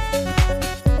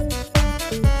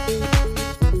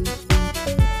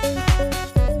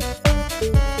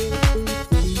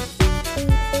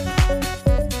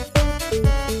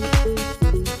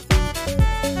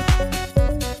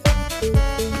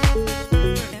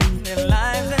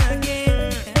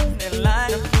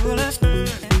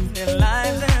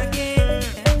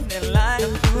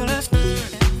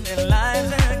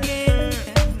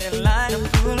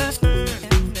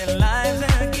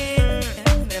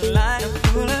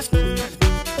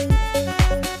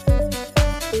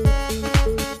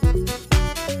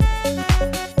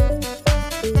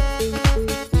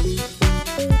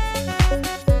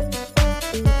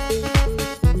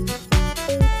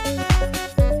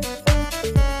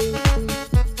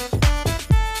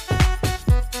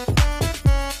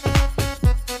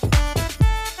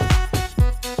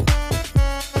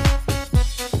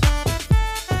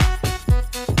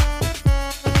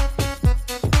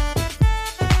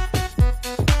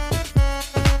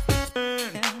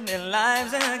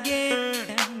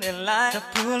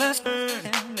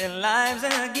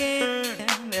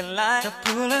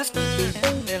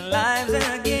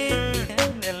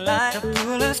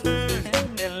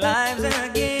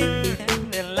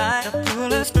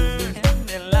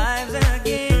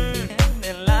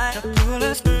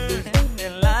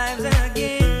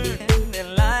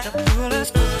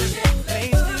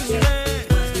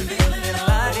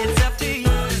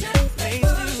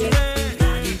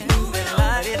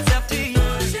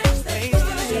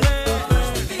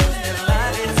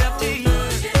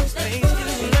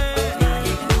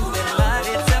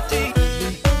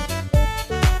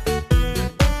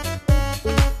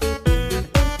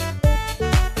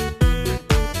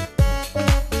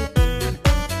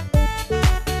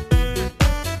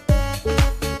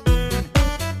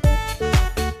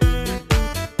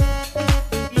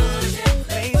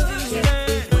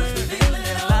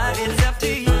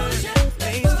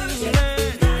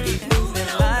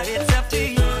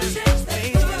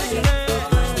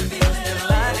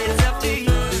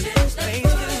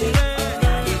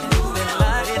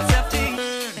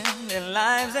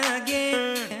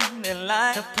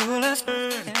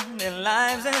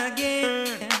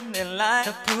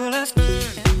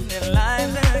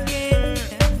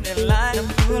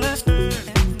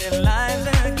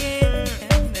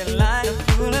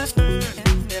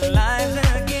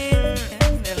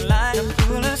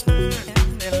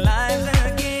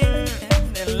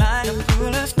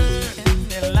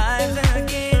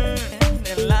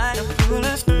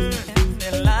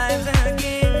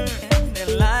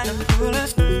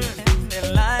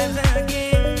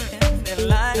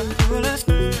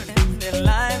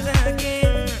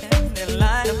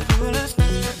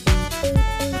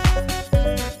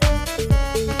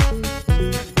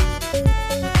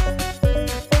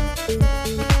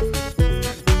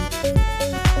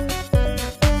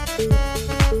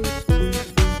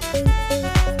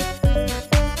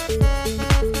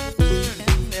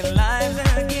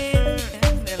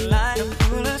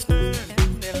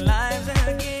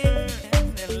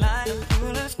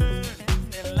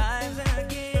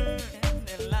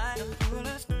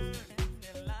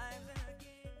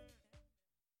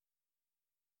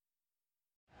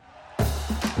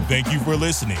 Thank you for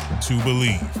listening to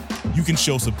Believe. You can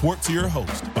show support to your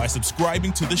host by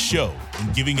subscribing to the show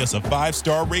and giving us a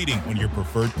 5-star rating on your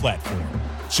preferred platform.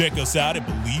 Check us out at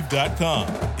Believe.com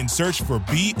and search for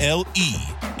BLEAV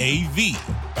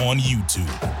on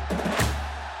YouTube.